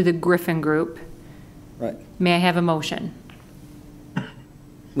to the Griffin Group. Right. May I have a motion?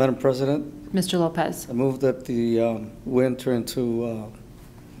 Madam President, Mr. Lopez. I move that we enter into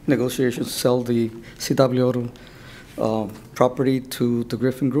negotiations to sell the CW property to the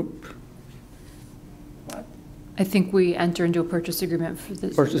Griffin Group. I think we enter into a purchase agreement for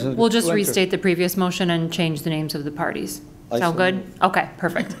this. Purchase agreement. We'll just We'll enter. restate the previous motion and change the names of the parties. I Sound see. good? Okay,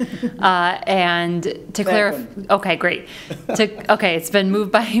 perfect. And to clarify, okay, great. Okay, it's been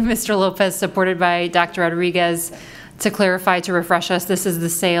moved by Mr. Lopez, supported by Dr. Rodriguez. To clarify, to refresh us, this is the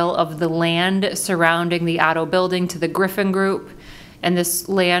sale of the land surrounding the Otto building to the Griffin Group. And this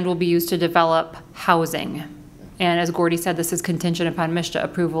land will be used to develop housing. And as Gordy said, this is contingent upon MSHDA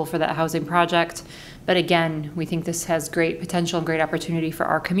approval for that housing project. But again, we think this has great potential and great opportunity for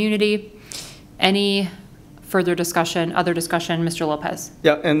our community. Any further discussion, other discussion, Mr. Lopez?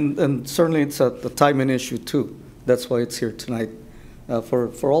 Yeah, and certainly it's a timing issue too. That's why it's here tonight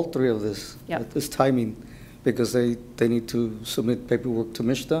for all three of this. Yep. This timing, because they need to submit paperwork to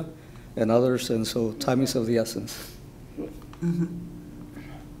MSHDA and others, and so timing's of the essence.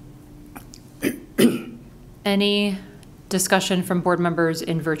 Any discussion from board members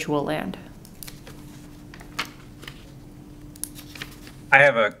in virtual land? I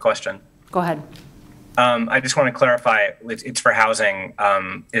have a question. Go ahead. I just want to clarify, it's for housing.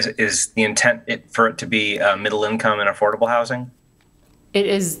 Is the intent for it to be middle income and affordable housing? It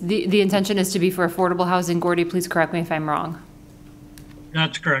is, the intention is to be for affordable housing. Gordy, please correct me if I'm wrong.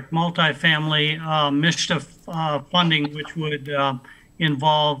 That's correct. Multifamily, MSHDA funding, which would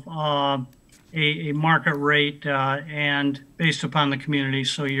involve a market rate and based upon the community.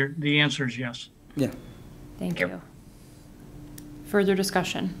 So the answer is yes. Yeah. Thank you. Further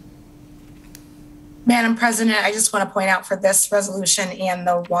discussion? Madam President, I just want to point out for this resolution and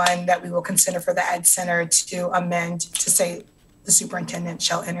the one that we will consider for the Ed Center to amend to say the superintendent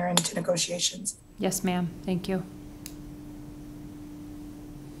shall enter into negotiations. Yes, ma'am. Thank you.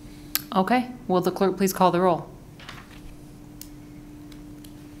 Okay, will the clerk please call the roll?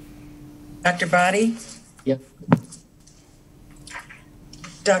 Dr. Boddy? Yep.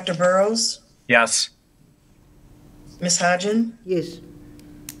 Dr. Burrows, Yes. Ms. Hodgen, Yes.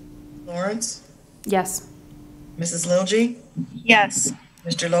 Lawrence, Yes. Mrs. Lilji, Yes.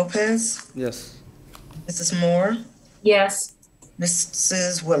 Mr. Lopez, Yes. Mrs. Moore, Yes.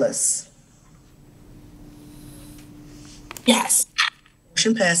 Mrs. Willis. Yes.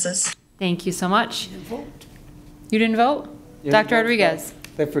 Motion passes. Thank you so much. You didn't vote? You Dr. vote? Rodriguez?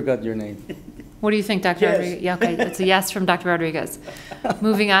 They forgot your name. What do you think, Dr. Yes. Rodriguez? Yeah, okay, it's a yes from Dr. Rodriguez.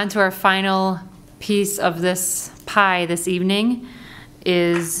 Moving on to our final piece of this pie this evening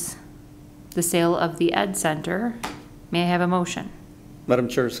is the sale of the Ed Center. May I have a motion? Madam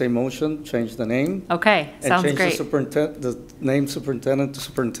Chair, same motion, change the name. Okay, sounds And great. change the name superintendent to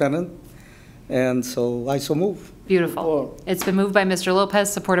superintendent. And so I so move. Beautiful. It's been moved by Mr.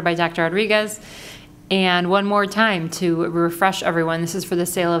 Lopez, supported by Dr. Rodriguez. And one more time to refresh everyone, this is for the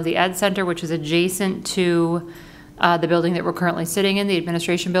sale of the Ed Center, which is adjacent to the building that we're currently sitting in, the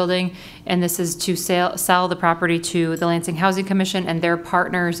administration building. And this is to sell the property to the Lansing Housing Commission and their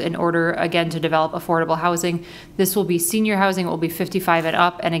partners in order, again, to develop affordable housing. This will be senior housing, it will be 55 and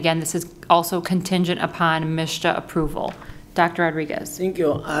up. And again, this is also contingent upon MSHDA approval. Dr. Rodriguez. Thank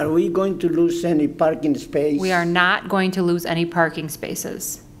you. Are we going to lose any parking space? We are not going to lose any parking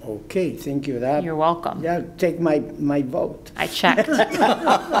spaces. Okay, thank you. You're welcome. Yeah, take my vote. I checked.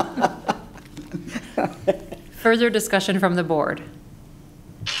 Further discussion from the board.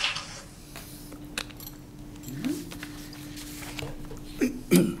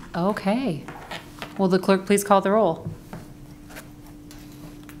 Okay. Will the clerk please call the roll?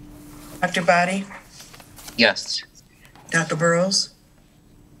 Dr. Boddy, Yes. Dr. Burrows,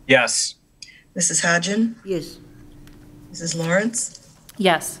 Yes. Mrs. Hodgen, Yes. Mrs. Lawrence,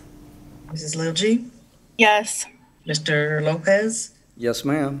 Yes. Mrs. Lilji, Yes. Mr. Lopez, Yes,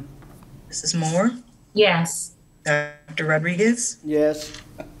 ma'am. Mrs. Moore, Yes. Dr. Rodriguez, Yes.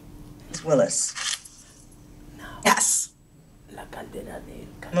 Ms. Willis. Yes.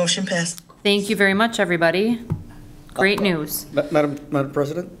 Motion passed. Thank you very much, everybody. Great news. Madam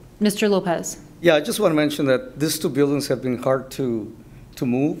President, Mr. Lopez. Yeah, I just want to mention that these two buildings have been hard to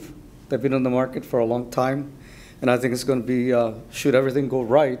move. They've been on the market for a long time, and I think it's going to be, should everything go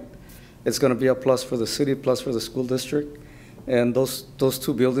right, it's going to be a plus for the city, plus for the school district, and those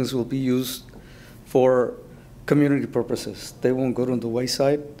two buildings will be used for community purposes. They won't go to the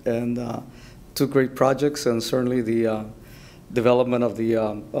wayside, and two great projects, and certainly the development of the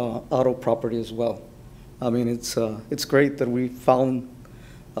auto property as well. I mean, it's great that we found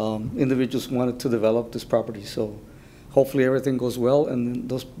individuals wanted to develop this property, so hopefully everything goes well, and then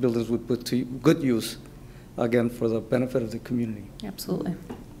those buildings would put to good use, again, for the benefit of the community. Absolutely.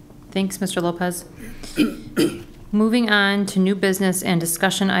 Thanks, Mr. Lopez. Moving on to new business and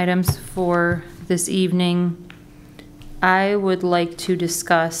discussion items for this evening, I would like to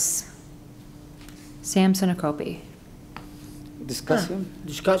discuss Sam Sinacopi. Discuss him?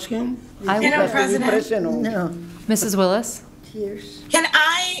 Discuss him? I He will- has to be present or- No. Mrs. Willis? Cheers. Can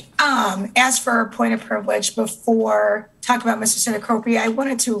I ask for a point of privilege before talking about Mr. Sinacopi? I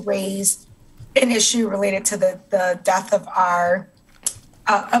wanted to raise an issue related to the death of our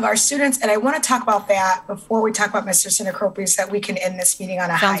students, and I want to talk about that before we talk about Mr. Sinacopi, so that we can end this meeting on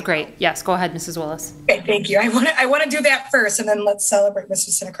a high. Sounds great. Yes, go ahead, Mrs. Willis. Okay, thank you. I want to do that first, and then let's celebrate Mr.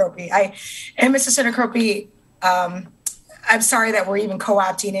 Sinacopi. And Mr. Sinacopi, I'm sorry that we're even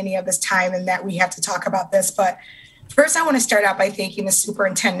co-opting any of this time and that we have to talk about this, but first I want to start out by thanking the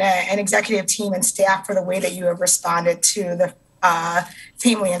superintendent and executive team and staff for the way that you have responded to the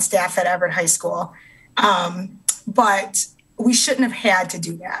family and staff at Everett High School. But we shouldn't have had to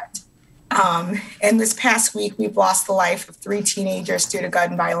do that. And this past week, we've lost the life of 3 teenagers due to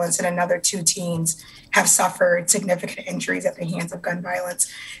gun violence, and another 2 teens have suffered significant injuries at the hands of gun violence.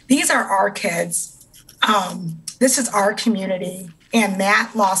 These are our kids. This is our community, and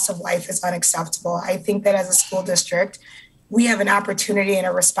that loss of life is unacceptable. I think that as a school district, we have an opportunity and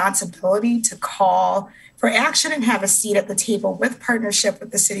a responsibility to call for action and have a seat at the table with partnership with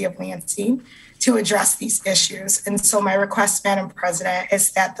the city of Lansing to address these issues. And so my request, Madam President,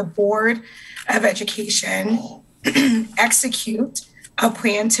 is that the Board of Education execute a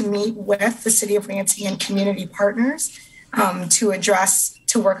plan to meet with the city of Lansing and community partners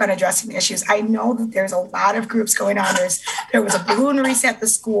to work on addressing the issues. I know that there's a lot of groups going on. There was a balloon race at the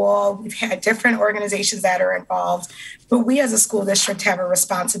school. We've had different organizations that are involved, but we as a school district have a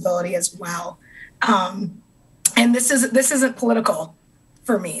responsibility as well. And this isn't political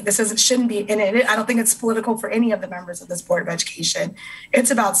for me. Shouldn't be, and I don't think it's political for any of the members of this Board of Education.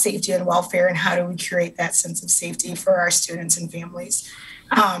 It's about safety and welfare, and how do we create that sense of safety for our students and families.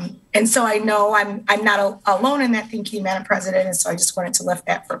 And so I know I'm not alone in that thinking, Madam President, and so I just wanted to lift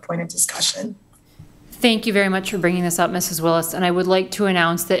that for a point of discussion. Thank you very much for bringing this up, Mrs. Willis. And I would like to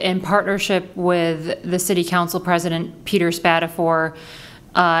announce that in partnership with the City Council President, Peter Spatafor,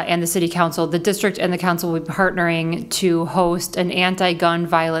 and the City Council, the district and the council will be partnering to host an anti-gun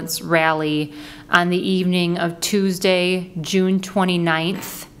violence rally on the evening of Tuesday, June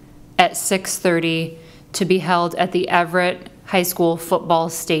 29th at 6:30 to be held at the Everett High School football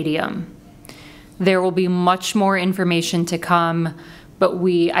stadium. There will be much more information to come, but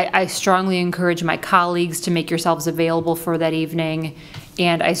I strongly encourage my colleagues to make yourselves available for that evening,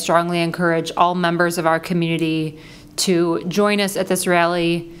 and I strongly encourage all members of our community to join us at this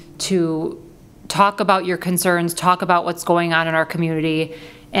rally, to talk about your concerns, talk about what's going on in our community,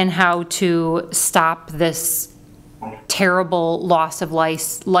 and how to stop this terrible loss of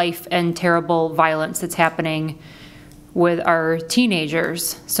life and terrible violence that's happening with our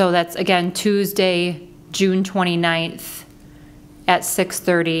teenagers. So that's, again, Tuesday, June 29th at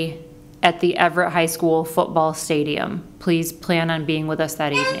 6:30 at the Everett High School football stadium. Please plan on being with us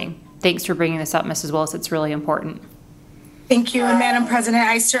that evening. Thanks for bringing this up, Mrs. Willis. It's really important. Thank you, Madam President.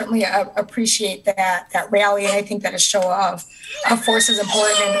 I certainly appreciate that rally, and I think that a show of force is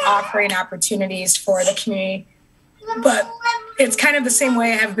important in offering opportunities for the community. But it's kind of the same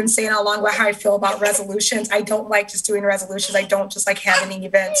way I have been saying all along about how I feel about resolutions. I don't like just doing resolutions. I don't just like having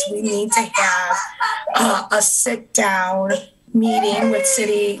events. We need to have a sit-down meeting with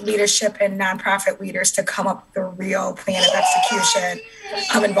city leadership and nonprofit leaders to come up with a real plan of execution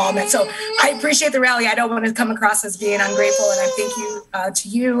of involvement. So I appreciate the rally. I don't want to come across as being ungrateful, and I thank you to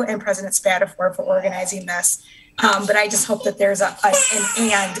you and President Spatafor for organizing this. But I just hope that there's an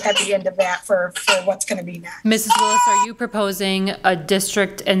and at the end of that for what's going to be next. Mrs. Willis, are you proposing a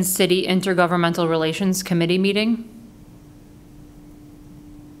district and city intergovernmental relations committee meeting?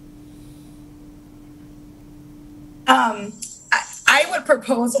 I would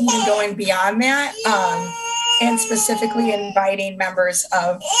propose even going beyond that, and specifically inviting members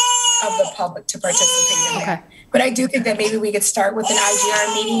of the public to participate in that. But I do think that maybe we could start with an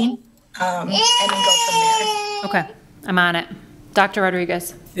IGR meeting and then go from there. Okay, I'm on it. Dr.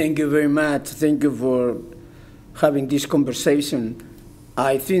 Rodriguez. Thank you very much. Thank you for having this conversation.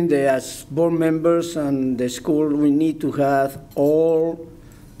 I think that as board members and the school, we need to have all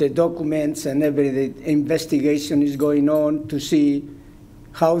the documents and every investigation is going on to see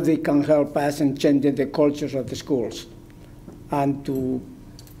how they can help us in changing the cultures of the schools. And to,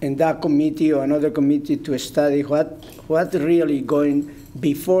 in that committee or another committee, to study what really going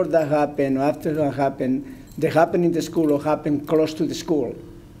before that happened, or after that happened, that happened in the school or happened close to the school.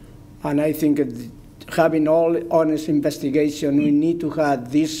 And I think having all honest investigation, we need to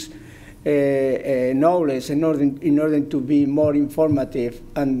have this knowledge in order to be more informative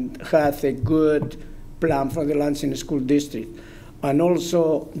and have a good plan for the Lansing School District. And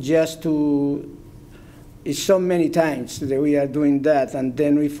also just to, it's so many times that we are doing that and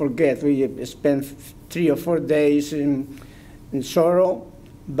then we forget. We spend 3 or 4 days in sorrow,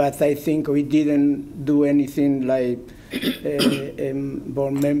 but I think we didn't do anything like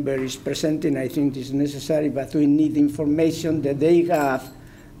board member is presenting. I think it's necessary, but we need information that they have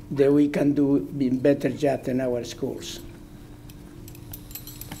that we can do better job in our schools.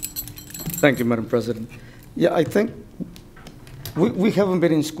 Thank you, Madam President. Yeah, I think we haven't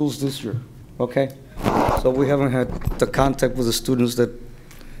been in schools this year, okay? So we haven't had the contact with the students that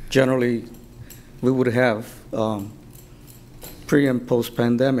generally we would have pre and post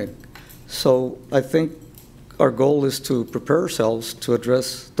pandemic. So I think our goal is to prepare ourselves to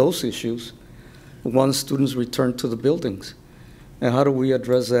address those issues once students return to the buildings. And how do we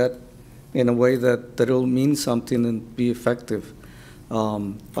address that in a way that it'll mean something and be effective?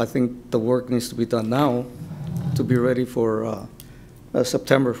 I think the work needs to be done now to be ready for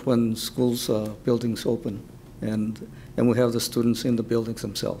September when schools buildings open and we have the students in the buildings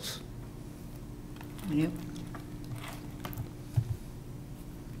themselves. Yep.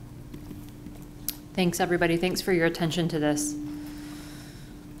 Thanks, everybody. Thanks for your attention to this.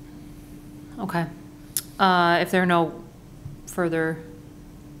 Okay. If there are no further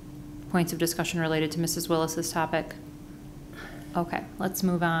points of discussion related to Mrs. Willis's topic. Okay, let's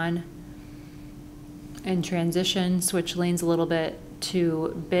move on and transition, switch lanes a little bit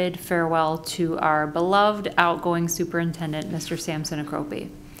to bid farewell to our beloved outgoing superintendent, Mr. Sam Sinacropi.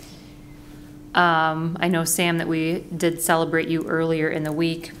 I know, Sam, that we did celebrate you earlier in the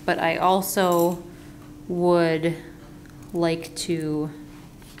week, but I also would like to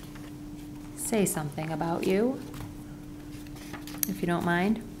say something about you, if you don't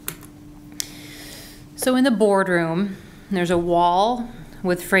mind. So in the boardroom, there's a wall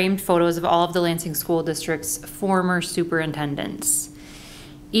with framed photos of all of the Lansing School District's former superintendents.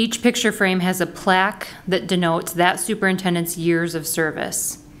 Each picture frame has a plaque that denotes that superintendent's years of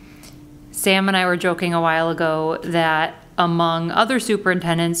service. Sam and I were joking a while ago that among other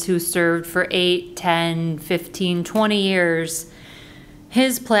superintendents who served for 8, 10, 15, 20 years,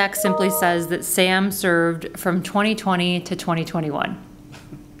 his plaque simply says that Sam served from 2020 to 2021.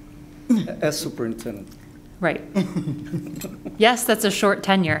 As superintendent. Right. Yes, that's a short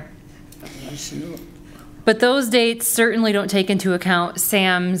tenure. But those dates certainly don't take into account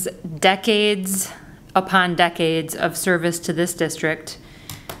Sam's decades upon decades of service to this district,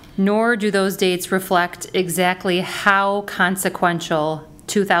 nor do those dates reflect exactly how consequential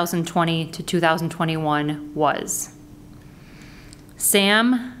 2020 to 2021 was.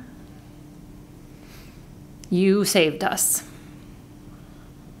 Sam, you saved us.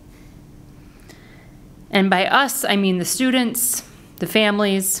 And by us, I mean the students, the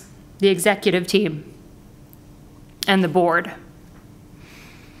families, the executive team, and the board.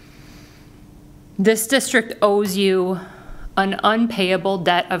 This district owes you an unpayable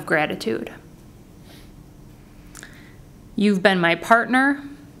debt of gratitude. You've been my partner,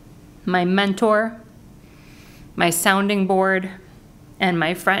 my mentor, my sounding board, and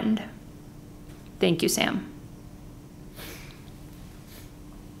my friend. Thank you, Sam.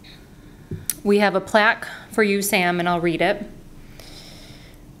 We have a plaque for you, Sam, and I'll read it.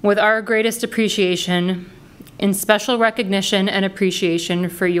 With our greatest appreciation, in special recognition and appreciation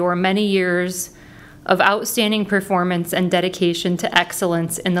for your many years of outstanding performance and dedication to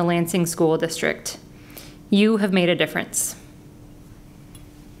excellence in the Lansing School District. You have made a difference.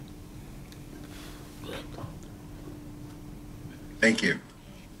 Thank you.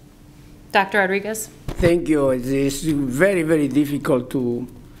 Dr. Rodriguez? Thank you. It's very, very difficult to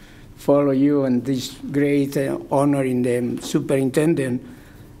follow you and this great honor in the superintendent.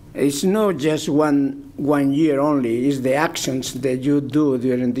 It's not just one year only, it's the actions that you do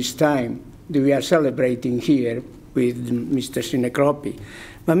during this time that we are celebrating here with Mr. Sinacropi.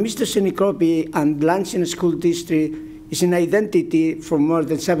 But Mr. Sinacropi and Lansing School District is an identity for more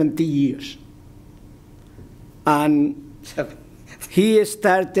than 70 years. And he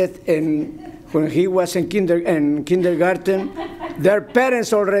started when he was in kindergarten. Their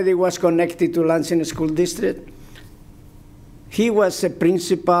parents already was connected to Lansing School District. He was a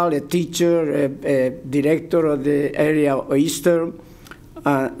principal, a teacher, a director of the area of Eastern,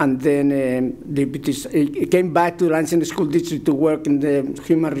 and then he came back to Lansing School District to work in the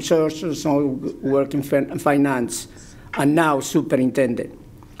human resources, or work in finance, and now superintendent.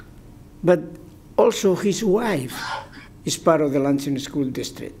 But also his wife is part of the Lansing School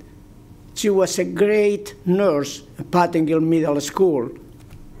District. She was a great nurse at Pattingill Middle School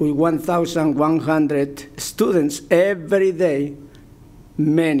with 1,100 students every day.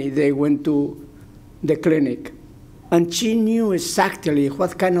 Many, they went to the clinic. And she knew exactly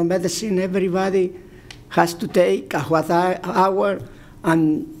what kind of medicine everybody has to take, at what hour,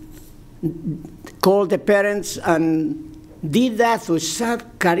 and called the parents and did that with such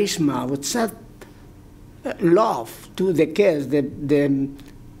charisma, with such love to the kids.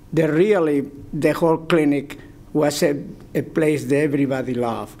 The whole clinic was a place that everybody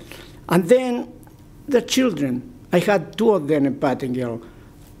loved. And then the children, I had 2 of them in Pattingill,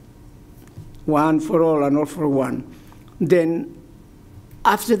 one for all and all for one. Then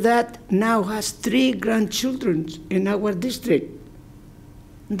after that, now has 3 grandchildren in our district.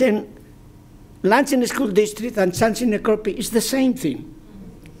 Then Lansing School District and Sunshine Necropi is the same thing.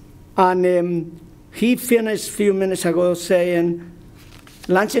 And he finished a few minutes ago saying,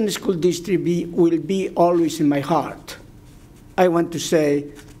 Lansing School District will be always in my heart. I want to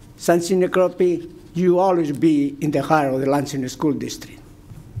say, Sunshine Necropi, you always be in the heart of the Lansing School District.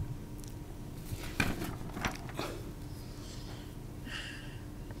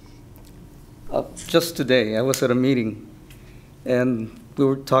 Just today, I was at a meeting, and we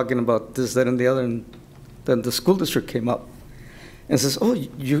were talking about this, that, and the other, and then the school district came up and says, oh,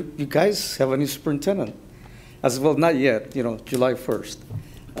 you guys have a new superintendent. I said, well, not yet, July 1st,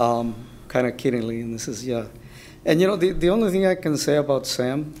 kind of kiddingly, and this is, yeah. And the only thing I can say about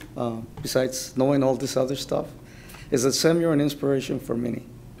Sam, besides knowing all this other stuff, is that Sam, you're an inspiration for many.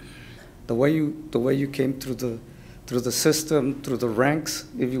 The way you came through the system, through the ranks,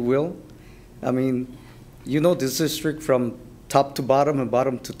 if you will. I mean, this district from top to bottom and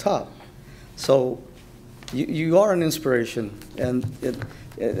bottom to top. So you are an inspiration. And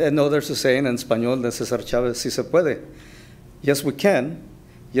no, there's a saying in Español de César Chávez, si se puede. Yes, we can.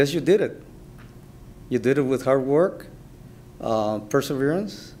 Yes, you did it. You did it with hard work,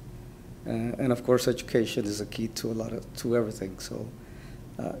 perseverance, and of course, education is a key to everything. So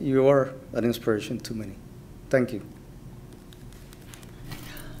you are an inspiration to many. Thank you.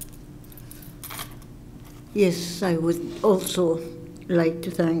 Yes, I would also like to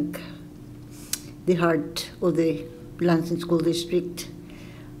thank the heart of the Lansing School District.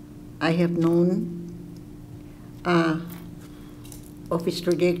 I have known of his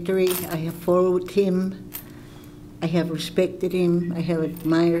trajectory. I have followed him. I have respected him. I have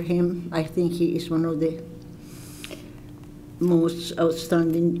admired him. I think he is one of the most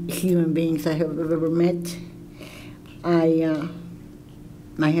outstanding human beings I have ever met.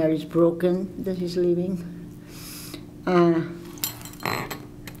 My heart is broken that he's leaving.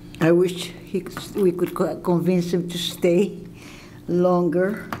 I wish we could convince him to stay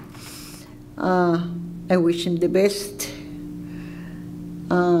longer. I wish him the best.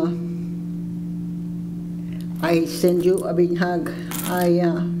 I send you a big hug. I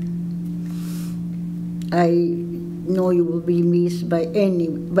know you will be missed by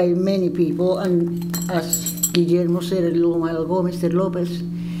many people, and as Guillermo said a little while ago, Mr. Lopez,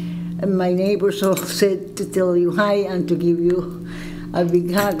 and my neighbors all said to tell you hi and to give you a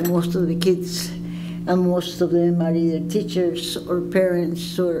big hug. Most of the kids, and most of them are either teachers or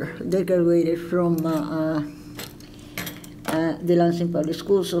parents, or they graduated from the Lansing Public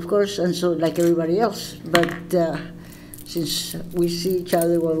Schools, of course, and so like everybody else. But since we see each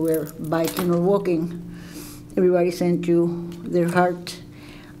other while we're biking or walking, everybody sent you their heart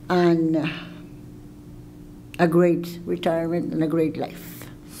and a great retirement and a great life.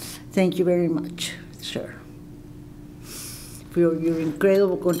 Thank you very much, sir, for your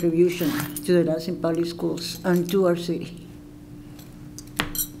incredible contribution to the Lansing Public Schools and to our city.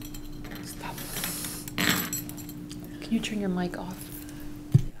 Stop. Can you turn your mic off?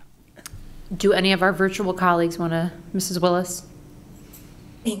 Do any of our virtual colleagues want to, Mrs. Willis?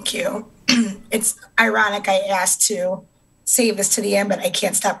 Thank you. It's ironic I asked to save this to the end, but I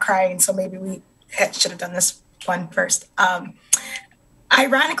can't stop crying, so maybe we should have done this one first.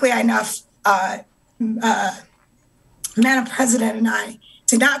 Ironically enough, Madam President and I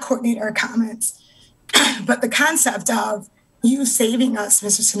did not coordinate our comments but the concept of you saving us,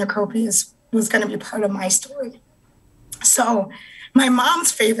 Mr. Sinacropi, was going to be part of my story. So my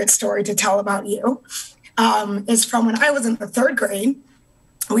mom's favorite story to tell about you is from when I was in the 3rd grade.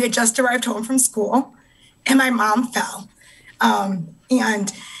 We had just arrived home from school, and my mom fell.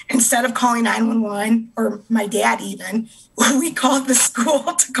 And instead of calling 911, or my dad even, we called the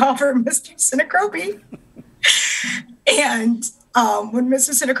school to call for Mr. Sinacropi. And when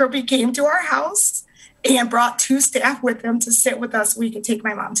Mr. Sinacropi came to our house and brought 2 staff with him to sit with us, we could take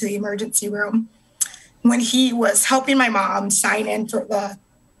my mom to the emergency room. When he was helping my mom sign in for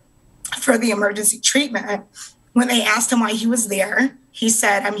the emergency treatment, when they asked him why he was there, he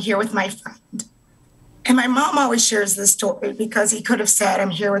said, "I'm here with my friend." And my mom always shares this story because he could have said, "I'm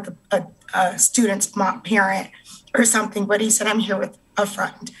here with a student's mom, parent or something," but he said, "I'm here with a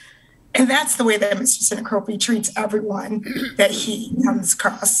friend." And that's the way that Mr. Sinacropi treats everyone that he comes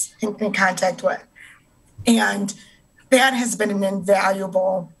across in contact with. And that has been an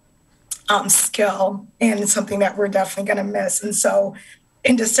invaluable skill and something that we're definitely going to miss. And so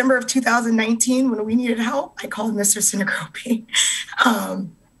in December of 2019, when we needed help, I called Mr. Sinacropi.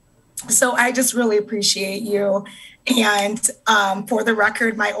 So I just really appreciate you. And for the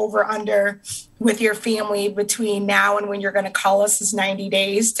record, my over-under with your family between now and when you're going to call us is 90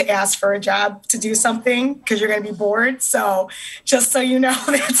 days to ask for a job to do something because you're going to be bored. So just so you know,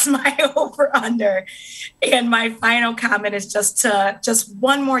 that's my over-under. And my final comment is just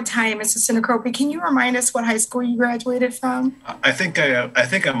one more time, Mr. Sinacropi, can you remind us what high school you graduated from? I think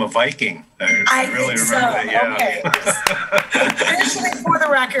I'm a Viking. I really remember that. Yeah. Okay. Actually, for the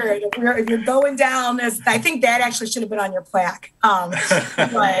record, if you're going down, I think that actually should have been on your plaque.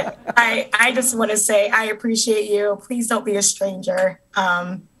 But I just want to say I appreciate you. Please don't be a stranger.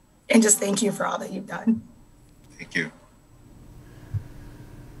 And just thank you for all that you've done. Thank you.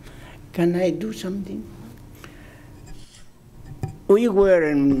 Can I do something? We were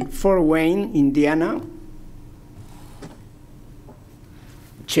in Fort Wayne, Indiana,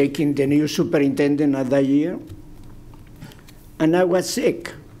 checking the new superintendent of that year. And I was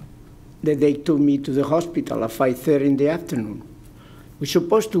sick. That they took me to the hospital at 5:30 in the afternoon. We're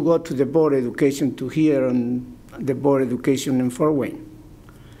supposed to go to the board education to hear on the board education in Fort Wayne.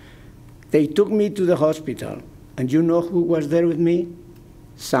 They took me to the hospital, and you know who was there with me?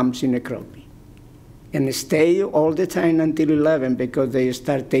 Sam Sinacropi. And stayed all the time until 11 because they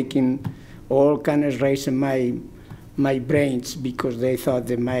start taking all kind of raising my brains because they thought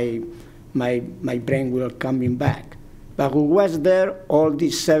that my brain will coming back. But who was there all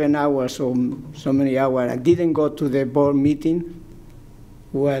these 7 hours or so many hours and didn't go to the board meeting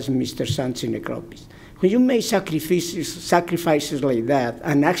was Mr. Sam Sinacropi. When you make sacrifices like that,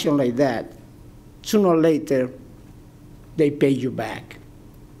 an action like that, sooner or later, they pay you back.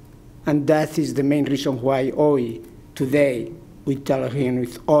 And that is the main reason why today, we tell him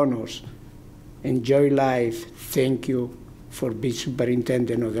with honors, enjoy life, thank you for being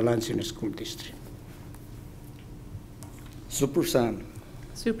superintendent of the Lansing School District. Super Sam.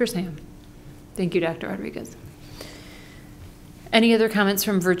 Super Sam. Thank you, Dr. Rodriguez. Any other comments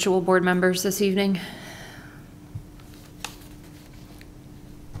from virtual board members this evening?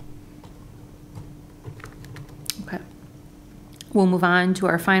 Okay. We'll move on to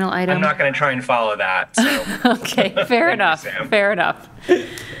our final item. I'm not going to try and follow that. So. Okay, fair enough. Fair enough.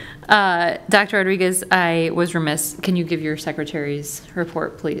 Dr. Rodriguez, I was remiss. Can you give your secretary's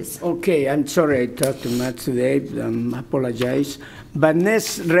report, please? Okay, I'm sorry I talked too much today. I apologize. But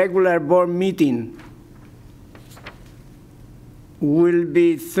next regular board meeting will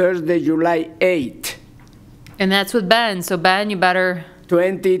be Thursday, July 8th. And that's with Ben. So Ben, you better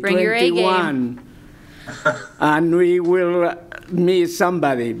bring your A game. And we will meet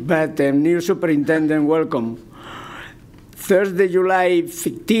somebody, but the new superintendent, welcome. Thursday, July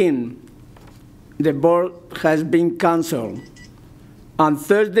 15, the board has been canceled. On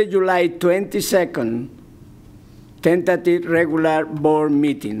Thursday, July 22nd, tentative regular board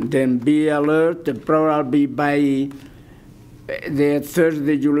meeting. Then be alert, the probably by the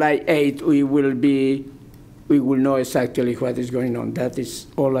Thursday, July 8th, we will know exactly what is going on. That is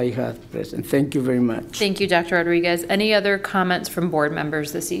all I have, President. Thank you very much. Thank you, Dr. Rodriguez. Any other comments from board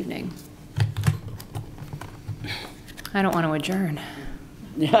members this evening? I don't want to adjourn.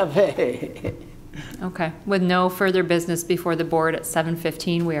 Yeah. Okay. With no further business before the board at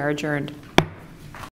 7:15, we are adjourned.